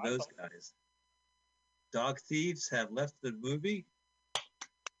 that's it for those guys. Dog thieves have left the movie.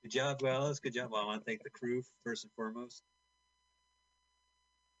 Good job, Wallace. Good job. Well, I want to thank the crew first and foremost.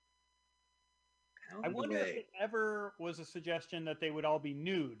 I wonder if it ever was a suggestion that they would all be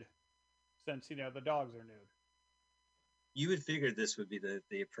nude, since the dogs are nude. You would figure this would be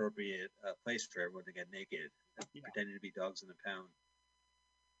the appropriate place for everyone to get naked, pretending to be dogs in the pound.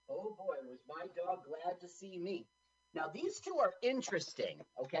 Oh boy, was my dog glad to see me. Now, these two are interesting,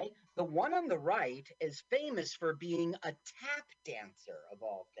 okay? The one on the right is famous for being a tap dancer, of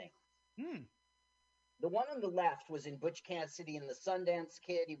all things. The one on the left was in Butch Cassidy and the Sundance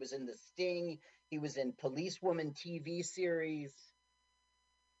Kid. He was in The Sting. He was in Policewoman TV series.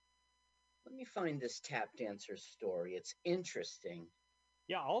 Let me find this tap dancer story. It's interesting.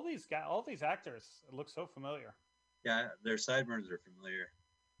 Yeah, all these actors look so familiar. Yeah, their sideburns are familiar.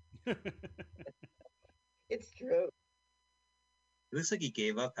 It's true. It looks like he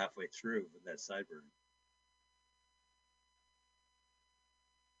gave up halfway through with that sideburn.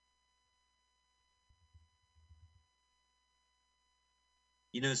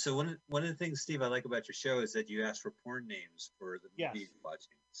 So one of the things, Steve, I like about your show is that you ask for porn names for the movies you're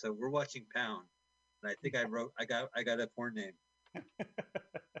watching. So we're watching Pound, and I think I got a porn name.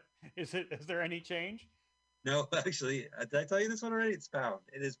 Is there any change? No, actually, did I tell you this one already? It's Pound.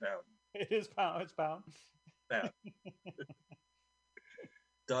 It is Pound. It is Pound. It's Pound. Pound.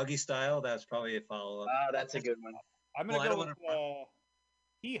 Doggy Style. That's probably a follow up. Oh, that's a good one. I'm gonna go with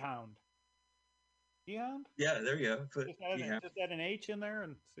He-Hound. He-Hound? Yeah, there you go. Just add an H in there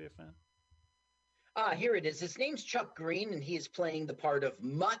and see if that. Here it is. His name's Chuck Green, and he is playing the part of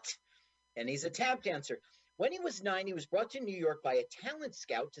Mutt, and he's a tap dancer. When he was 9, he was brought to New York by a talent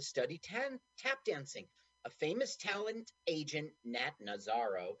scout to study tap dancing. A famous talent agent, Nat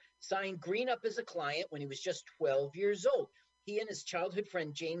Nazaro, signed Green up as a client when he was just 12 years old. He and his childhood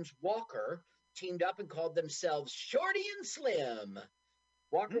friend James Walker teamed up and called themselves Shorty and Slim.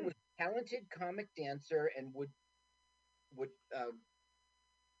 Walker was a talented comic dancer and would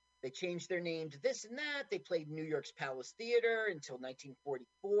they changed their name to this and that. They played New York's Palace Theater until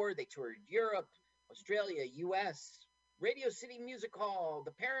 1944. They toured Europe, Australia, U.S., Radio City Music Hall,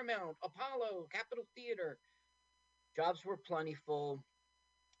 the Paramount, Apollo, Capitol Theater. Jobs were plentiful.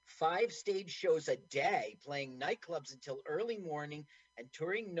 5 stage shows a day, playing nightclubs until early morning and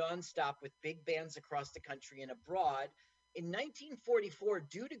touring nonstop with big bands across the country and abroad. In 1944,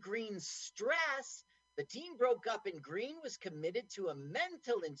 due to Green's stress, the team broke up and Green was committed to a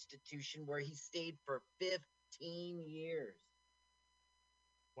mental institution where he stayed for 15 years.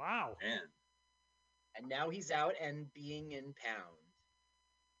 Wow. Man. And now he's out and being in pound.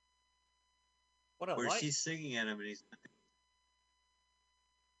 What a Where life. she's singing at him and he's...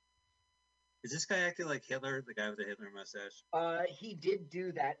 Is this guy acting like Hitler, the guy with the Hitler mustache? He did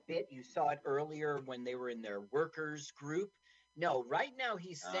do that bit. You saw it earlier when they were in their workers group. No, right now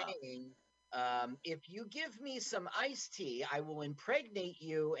he's saying, if you give me some iced tea, I will impregnate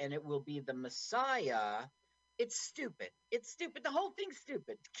you and it will be the Messiah. It's stupid. It's stupid. The whole thing's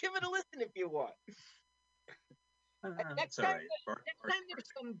stupid. Give it a listen if you want. Next all time, right. next time there's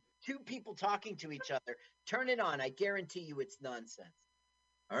some two people talking to each other, turn it on. I guarantee you it's nonsense.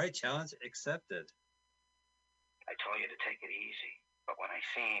 All right, challenge accepted. I told you to take it easy, but when I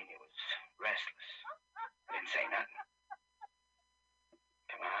seen you was restless. I didn't say nothing.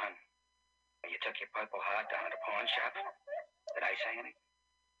 Come on. When you took your Purple Heart down at the pawn shop, did I say anything?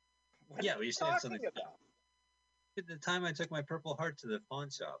 What Yeah, are well, you you said talking something. about? At the time I took my Purple Heart to the pawn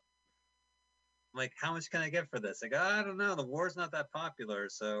shop, I'm like, how much can I get for this? Like, I don't know. The war's not that popular,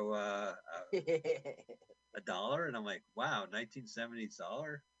 so $1. And I'm like, wow, 1970s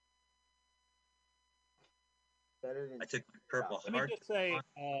dollar. Better than I took my Purple Let me Heart. just say,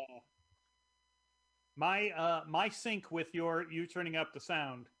 my sync with you turning up the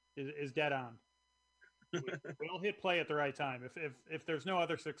sound is dead on. We'll hit play at the right time if there's no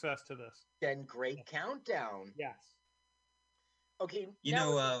other success to this. Then great countdown. Yes. Okay, You now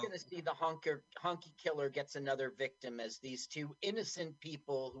know, we're going to see the honky killer gets another victim as these two innocent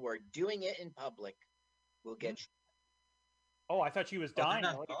people who are doing it in public will get shot. Oh, I thought she was Oh, they're dying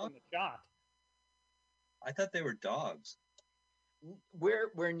not already from dogs? the shot. I thought they were dogs.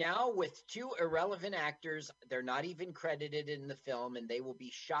 We're now with two irrelevant actors. They're not even credited in the film, and they will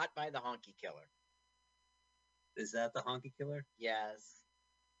be shot by the honky killer. Is that the honky killer? Yes.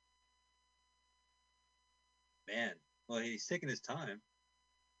 Man, well, he's taking his time.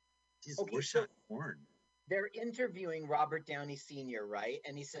 Jeez, Okay, we're so- shot porn. They're interviewing Robert Downey Sr., right?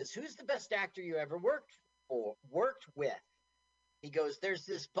 And he says, "Who's the best actor you ever worked with?" He goes, "There's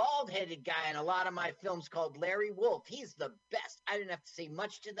this bald-headed guy in a lot of my films called Larry Wolf. He's the best. I didn't have to say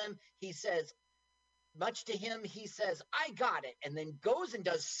much to them." He says, much to him, he says, "I got it," and then goes and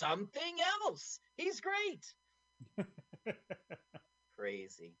does something else. He's great.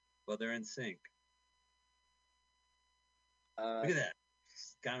 Crazy. Well, they're in sync. Uh, Look at that.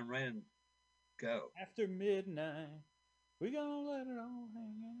 Got him right and go. After midnight, we gonna let it all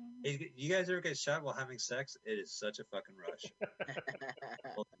hang out. Hey, you guys ever get shot while having sex? It is such a fucking rush.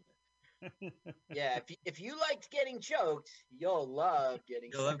 yeah, if you liked getting choked, you'll love getting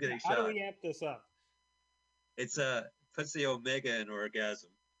You'll love getting How do shot. we amp this up? It's puts the omega in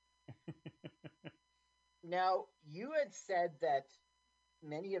orgasm. Now, you had said that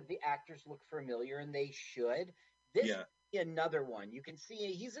many of the actors look familiar, and they should. This Yeah. is another one. You can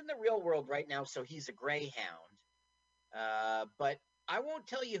see he's in the real world right now, so he's a greyhound. But I won't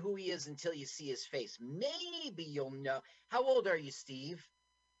tell you who he is until you see his face. Maybe you'll know. How old are you, Steve?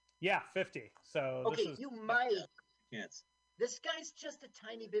 Yeah, 50. So Okay, this is, you might. Chance. This guy's just a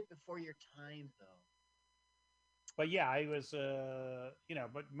tiny bit before your time, though. but yeah, I was,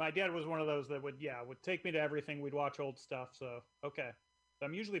 but my dad was one of those that would take me to everything. We'd watch old stuff. So, okay. So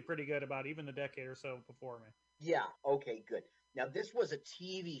I'm usually pretty good about even the decade or so before me. Yeah, okay, good. Now, this was a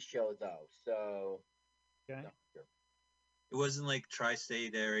TV show, though, so... Okay. No, sure. It wasn't like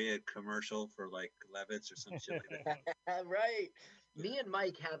tri-state area commercial for like Levitz or some shit like that. Right. Me and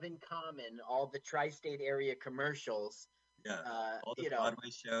Mike have in common all the tri-state area commercials. Yeah. All the You know, Broadway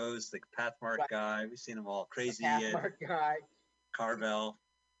shows, like Pathmark Right. Guy. We've seen them all. Crazy Pathmark Guy. Carvel,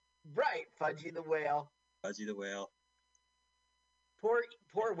 Right, Fudgy the Whale. Fuzzy the Whale.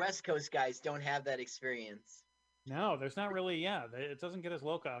 Poor West Coast guys don't have that experience. No, there's not really. Yeah, it doesn't get as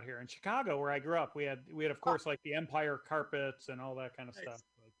local out here in Chicago, where I grew up. We had of course like the Empire carpets and all that kind of Nice. stuff.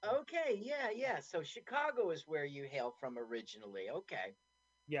 Okay, yeah. So Chicago is where you hail from originally. Okay.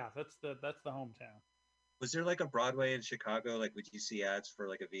 Yeah, that's the hometown. Was there like a Broadway in Chicago? Like, would you see ads for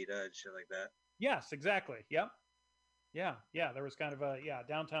like Evita and shit like that? Yes, exactly. Yep. Yeah. There was kind of a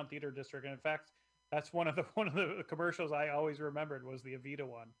downtown theater district, and in fact, that's one of the commercials I always remembered was the Evita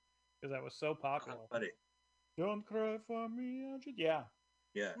one because that was so popular. Oh, buddy. Don't cry for me, Angel. Yeah.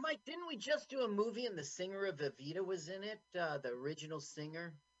 Yeah. Mike, didn't we just do a movie and the singer of Evita was in it? The original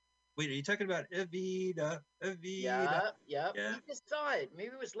singer? Wait, are you talking about Evita? Evita? Yeah. Yeah. We just saw it. Maybe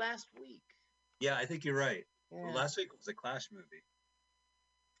it was last week. Yeah, I think you're right. Yeah. Well, last week was a Clash movie.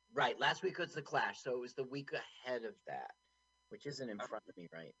 Right. Last week was The Clash, so it was the week ahead of that. which isn't in front of me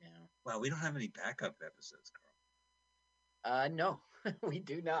right now. Wow, we don't have any backup episodes, Carl. No, we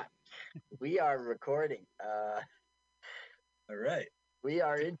do not. We are recording. All right. We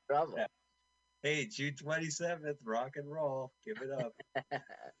are in trouble. Yeah. Hey, June 27th, rock and roll. Give it up.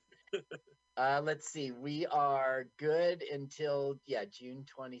 Let's see. We are good until June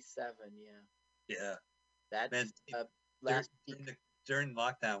 27. Yeah. That's Man, last week. during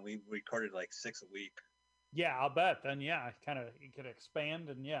lockdown, we recorded like 6 a week. Yeah, I'll bet. Then you could expand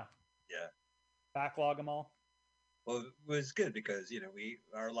and backlog them all. Well, it was good because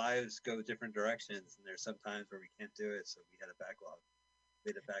our lives go different directions, and there's some times where we can't do it, so we had a backlog.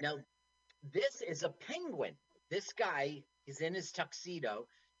 Now, this is a penguin. This guy is in his tuxedo.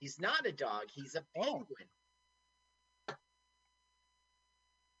 He's not a dog. He's a penguin.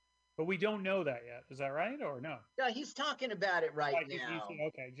 But we don't know that yet. Is that right or no? No, he's talking about it right now.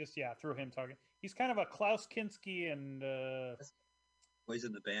 Okay, just through him talking. He's kind of a Klaus Kinski and he's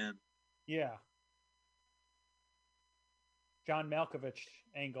in the band. Yeah. John Malkovich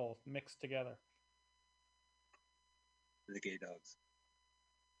angle mixed together. The gay dogs.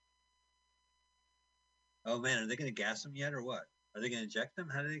 Oh man, are they going to gas them yet or what? Are they going to inject them?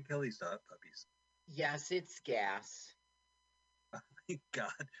 How do they kill these dog puppies? Yes, it's gas. Oh my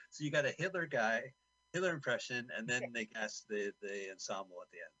God. So you got a Hitler impression, and then they gas the ensemble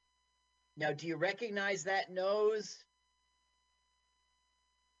at the end. Now, do you recognize that nose?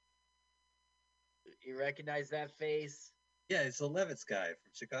 You recognize that face? Yeah, it's the Levitz guy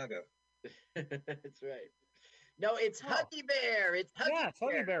from Chicago. That's right. No, it's Huggy Bear. It's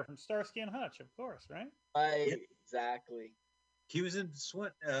Huggy Bear from Starsky and Hutch, of course, right? Right, yeah. Exactly. He was in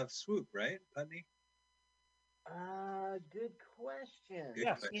Swoop, right, Putney? Good question.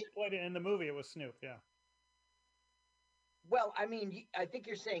 Snoop played it in the movie. It was Snoop, yeah. Well, I mean, I think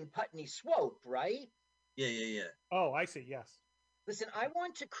you're saying Putney Swope, right? Yeah. Oh, I see, yes. Listen, I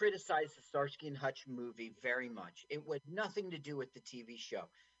want to criticize the Starsky and Hutch movie very much. It had nothing to do with the TV show.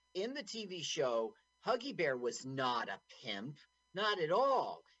 In the TV show, Huggy Bear was not a pimp, not at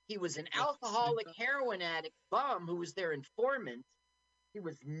all. He was an alcoholic, heroin addict bum who was their informant. He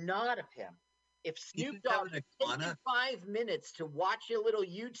was not a pimp. If Snoop Dogg had taken 5 minutes to watch a little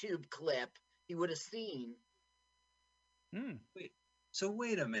YouTube clip, he would have seen.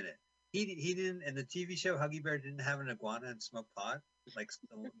 Wait a minute. He didn't, in the TV show, Huggy Bear didn't have an iguana and smoke pot, like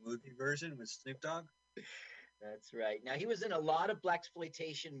the movie version with Snoop Dogg? That's right. Now, he was in a lot of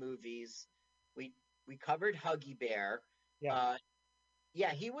blaxploitation movies. We covered Huggy Bear. Yeah.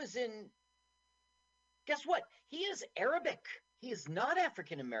 He was in, guess what? He is Arabic. He is not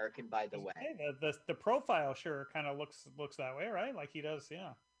African American, by the way. The profile sure kind of looks that way, right? Like he does,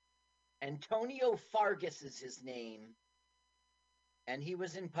 yeah. Antonio Fargas is his name. And he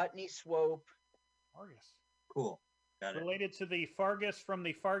was in Putney Swope. Fargas. Cool. Got it. Related to the Fargas from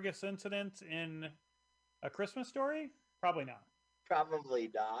the Fargas incident in A Christmas Story? Probably not. Probably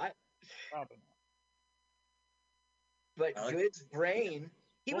not. Probably not. But good brain.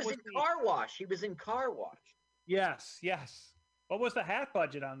 He was in Car Wash. He was in Car Wash. Yes. What was the hat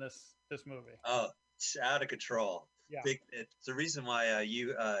budget on this movie? Oh, it's out of control. Yeah. It's the reason why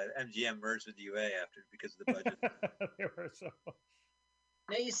MGM merged with UA because of the budget. They were so.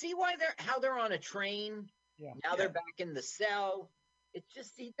 Now you see how they're on a train. Yeah. Now they're back in the cell. It's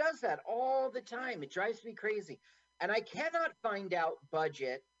just he does that all the time. It drives me crazy, and I cannot find out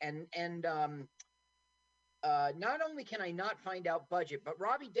budget. And not only can I not find out budget, but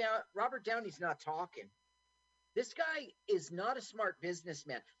Robert Downey's not talking. This guy is not a smart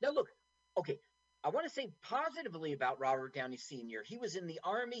businessman. Now, look, okay, I want to say positively about Robert Downey Sr. He was in the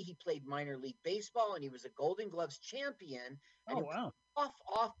Army. He played minor league baseball, and he was a Golden Gloves champion. And wow.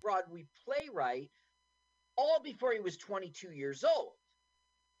 Off-Broadway playwright, all before he was 22 years old.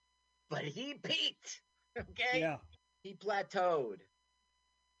 But he peaked, okay? Yeah. He plateaued.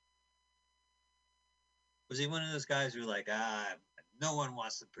 Was he one of those guys who like, no one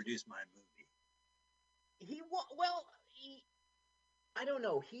wants to produce my movie? I don't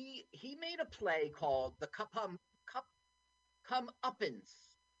know. He made a play called The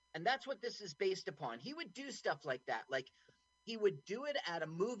Come-Uppance, and that's what this is based upon. He would do stuff like that. Like, he would do it at a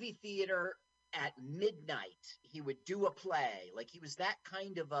movie theater at midnight. He would do a play. Like, he was that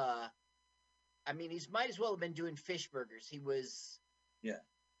kind of he might as well have been doing fish burgers. He was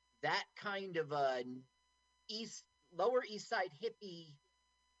that kind of a Lower East Side hippie,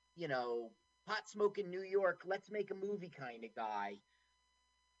 pot smoking New York, let's make a movie kind of guy.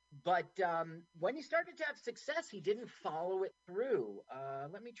 But when he started to have success, he didn't follow it through.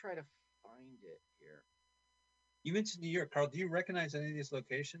 Let me try to find it here. You mentioned New York, Carl. Do you recognize any of these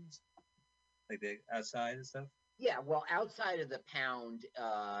locations? Like the outside and stuff? Yeah, well, outside of the pound,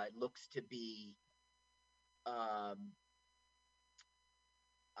 it looks to be. I'm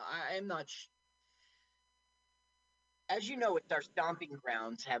not. As you know, it's our stomping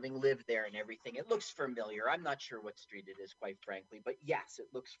grounds, having lived there and everything. It looks familiar. I'm not sure what street it is, quite frankly, but yes, it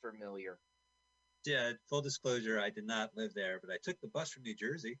looks familiar. Yeah, full disclosure, I did not live there, but I took the bus from New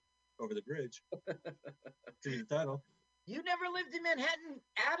Jersey over the bridge to the tunnel. You never lived in Manhattan.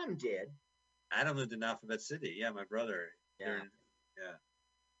 Adam did. Adam lived in Alphabet City. Yeah, my brother. Yeah. Yeah.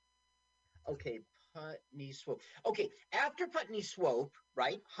 Okay, Putney Swope. Okay, after Putney Swope,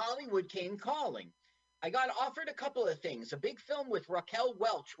 right, Hollywood came calling. I got offered a couple of things. A big film with Raquel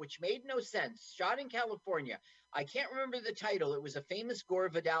Welch, which made no sense, shot in California. I can't remember the title. It was a famous Gore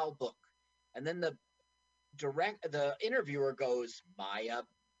Vidal book. And then the interviewer goes, Maya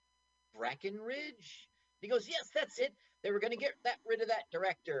Breckenridge? He goes, yes, that's it. They were going to get rid of that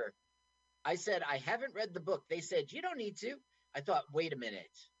director. I said, I haven't read the book. They said, you don't need to. I thought, wait a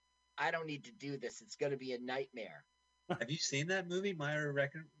minute. I don't need to do this. It's going to be a nightmare. Have you seen that movie, Maya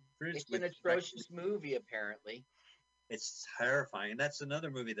Breckenridge? It's an atrocious movie, apparently. It's terrifying. That's another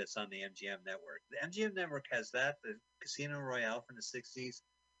movie that's on the MGM network. The MGM network has that, the Casino Royale from the 60s.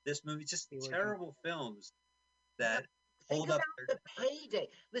 This movie, just terrible films that hold up. The payday.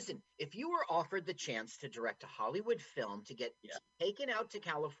 Listen, if you were offered the chance to direct a Hollywood film, to get taken out to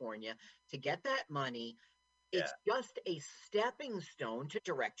California, to get that money, it's just a stepping stone to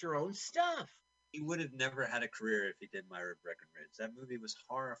direct your own stuff. He would have never had a career if he did Myra Breckenridge. That movie was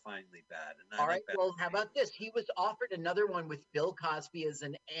horrifyingly bad. And all right, well, how about this? He was offered another one with Bill Cosby as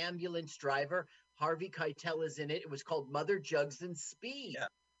an ambulance driver. Harvey Keitel is in it. It was called Mother Jugs and Speed. Yeah,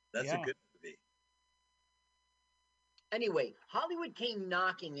 that's a good movie. Anyway, Hollywood came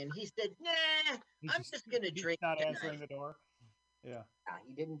knocking, and he said, nah, I'm just going to drink. Not answering the door. Yeah.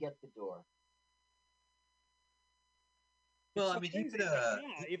 He didn't get the door. Well, I mean, he could.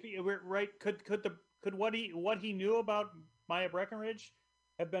 If he were right, could what he knew about Maya Breckenridge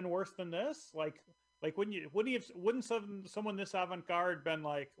have been worse than this? Like wouldn't someone this avant-garde been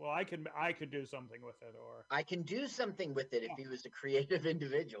like, well, I could do something with it, or I can do something with it if he was a creative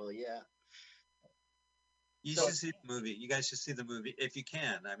individual. Yeah. You should see the movie. You guys should see the movie if you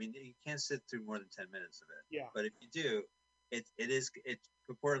can. I mean, you can't sit through more than 10 minutes of it. Yeah. But if you do, it's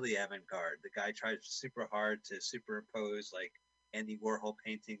purportedly avant-garde. The guy tries super hard to superimpose like Andy Warhol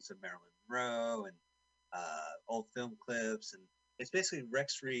paintings of Marilyn Monroe and old film clips, and it's basically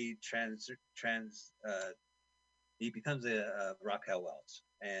Rex Reed he becomes a Raquel Welch,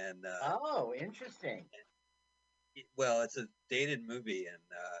 and interesting. Well, it's a dated movie, and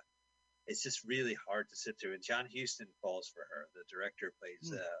it's just really hard to sit through. And John Huston falls for her. The director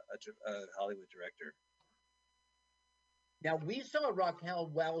plays a Hollywood director. Now, we saw Raquel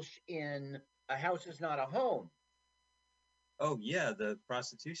Welch in A House Is Not a Home. Oh, yeah, the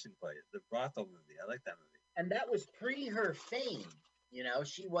prostitution play, the brothel movie. I like that movie. And that was pre her fame. You know,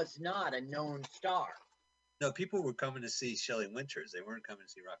 she was not a known star. No, people were coming to see Shelley Winters. They weren't coming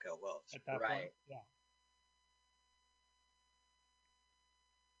to see Raquel Welch. At that right. point, yeah.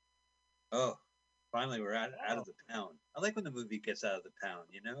 Oh, finally we're out of the pound. I like when the movie gets out of the pound,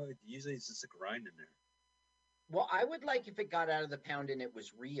 you know? Usually it's just a grind in there. Well, I would like if it got out of the pound and it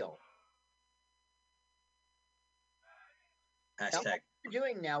was real. Hashtag. Now, what we're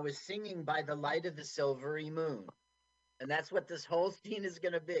doing now is singing By the Light of the Silvery Moon. And that's what this whole scene is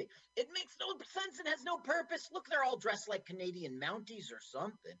going to be. It makes no sense and has no purpose. Look, they're all dressed like Canadian Mounties or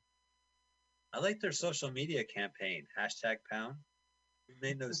something. I like their social media campaign. Hashtag pound. It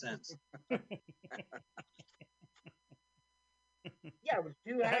made no sense. Yeah, it was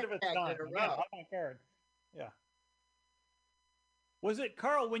two Ahead of its time. hashtags in a row. Yeah. Was it,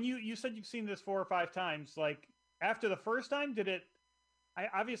 Carl, when you said you've seen this 4 or 5 times, like after the first time, did it,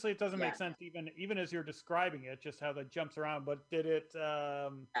 obviously it doesn't make sense even as you're describing it, just how that jumps around, but did it,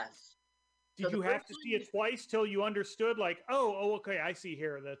 yes. Did you have to see it twice till you understood, like, oh, okay, I see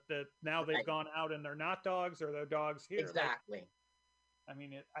here that now they've gone out and they're not dogs or they're dogs here. Exactly. Like, I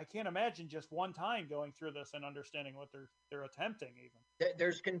mean, I can't imagine just one time going through this and understanding what they're attempting even.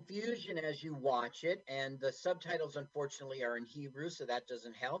 There's confusion as you watch it, and the subtitles, unfortunately, are in Hebrew, so that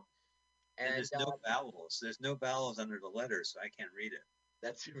doesn't help. And there's no vowels. There's no vowels under the letters, so I can't read it.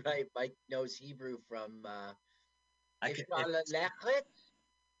 That's right. Mike knows Hebrew from I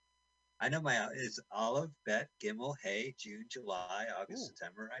know it's Olive, Bet, Gimel, Hay, June, July, August,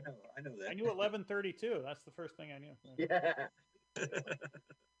 September. I know that. I knew 1132. That's the first thing I knew. Yeah.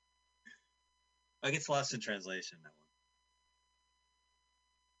 I guess lost in translation, that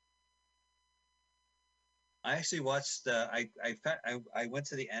one. I actually watched. I went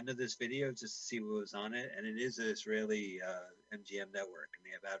to the end of this video just to see what was on it, and it is an Israeli MGM network, and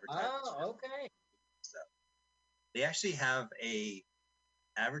they have advertisements. Oh, okay. Stuff. They actually have a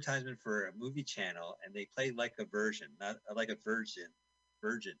advertisement for a movie channel, and they play Like a Virgin, not like a virgin,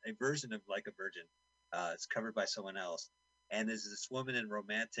 a version of Like a Virgin. It's covered by someone else, and there's this woman in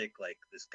romantic, like this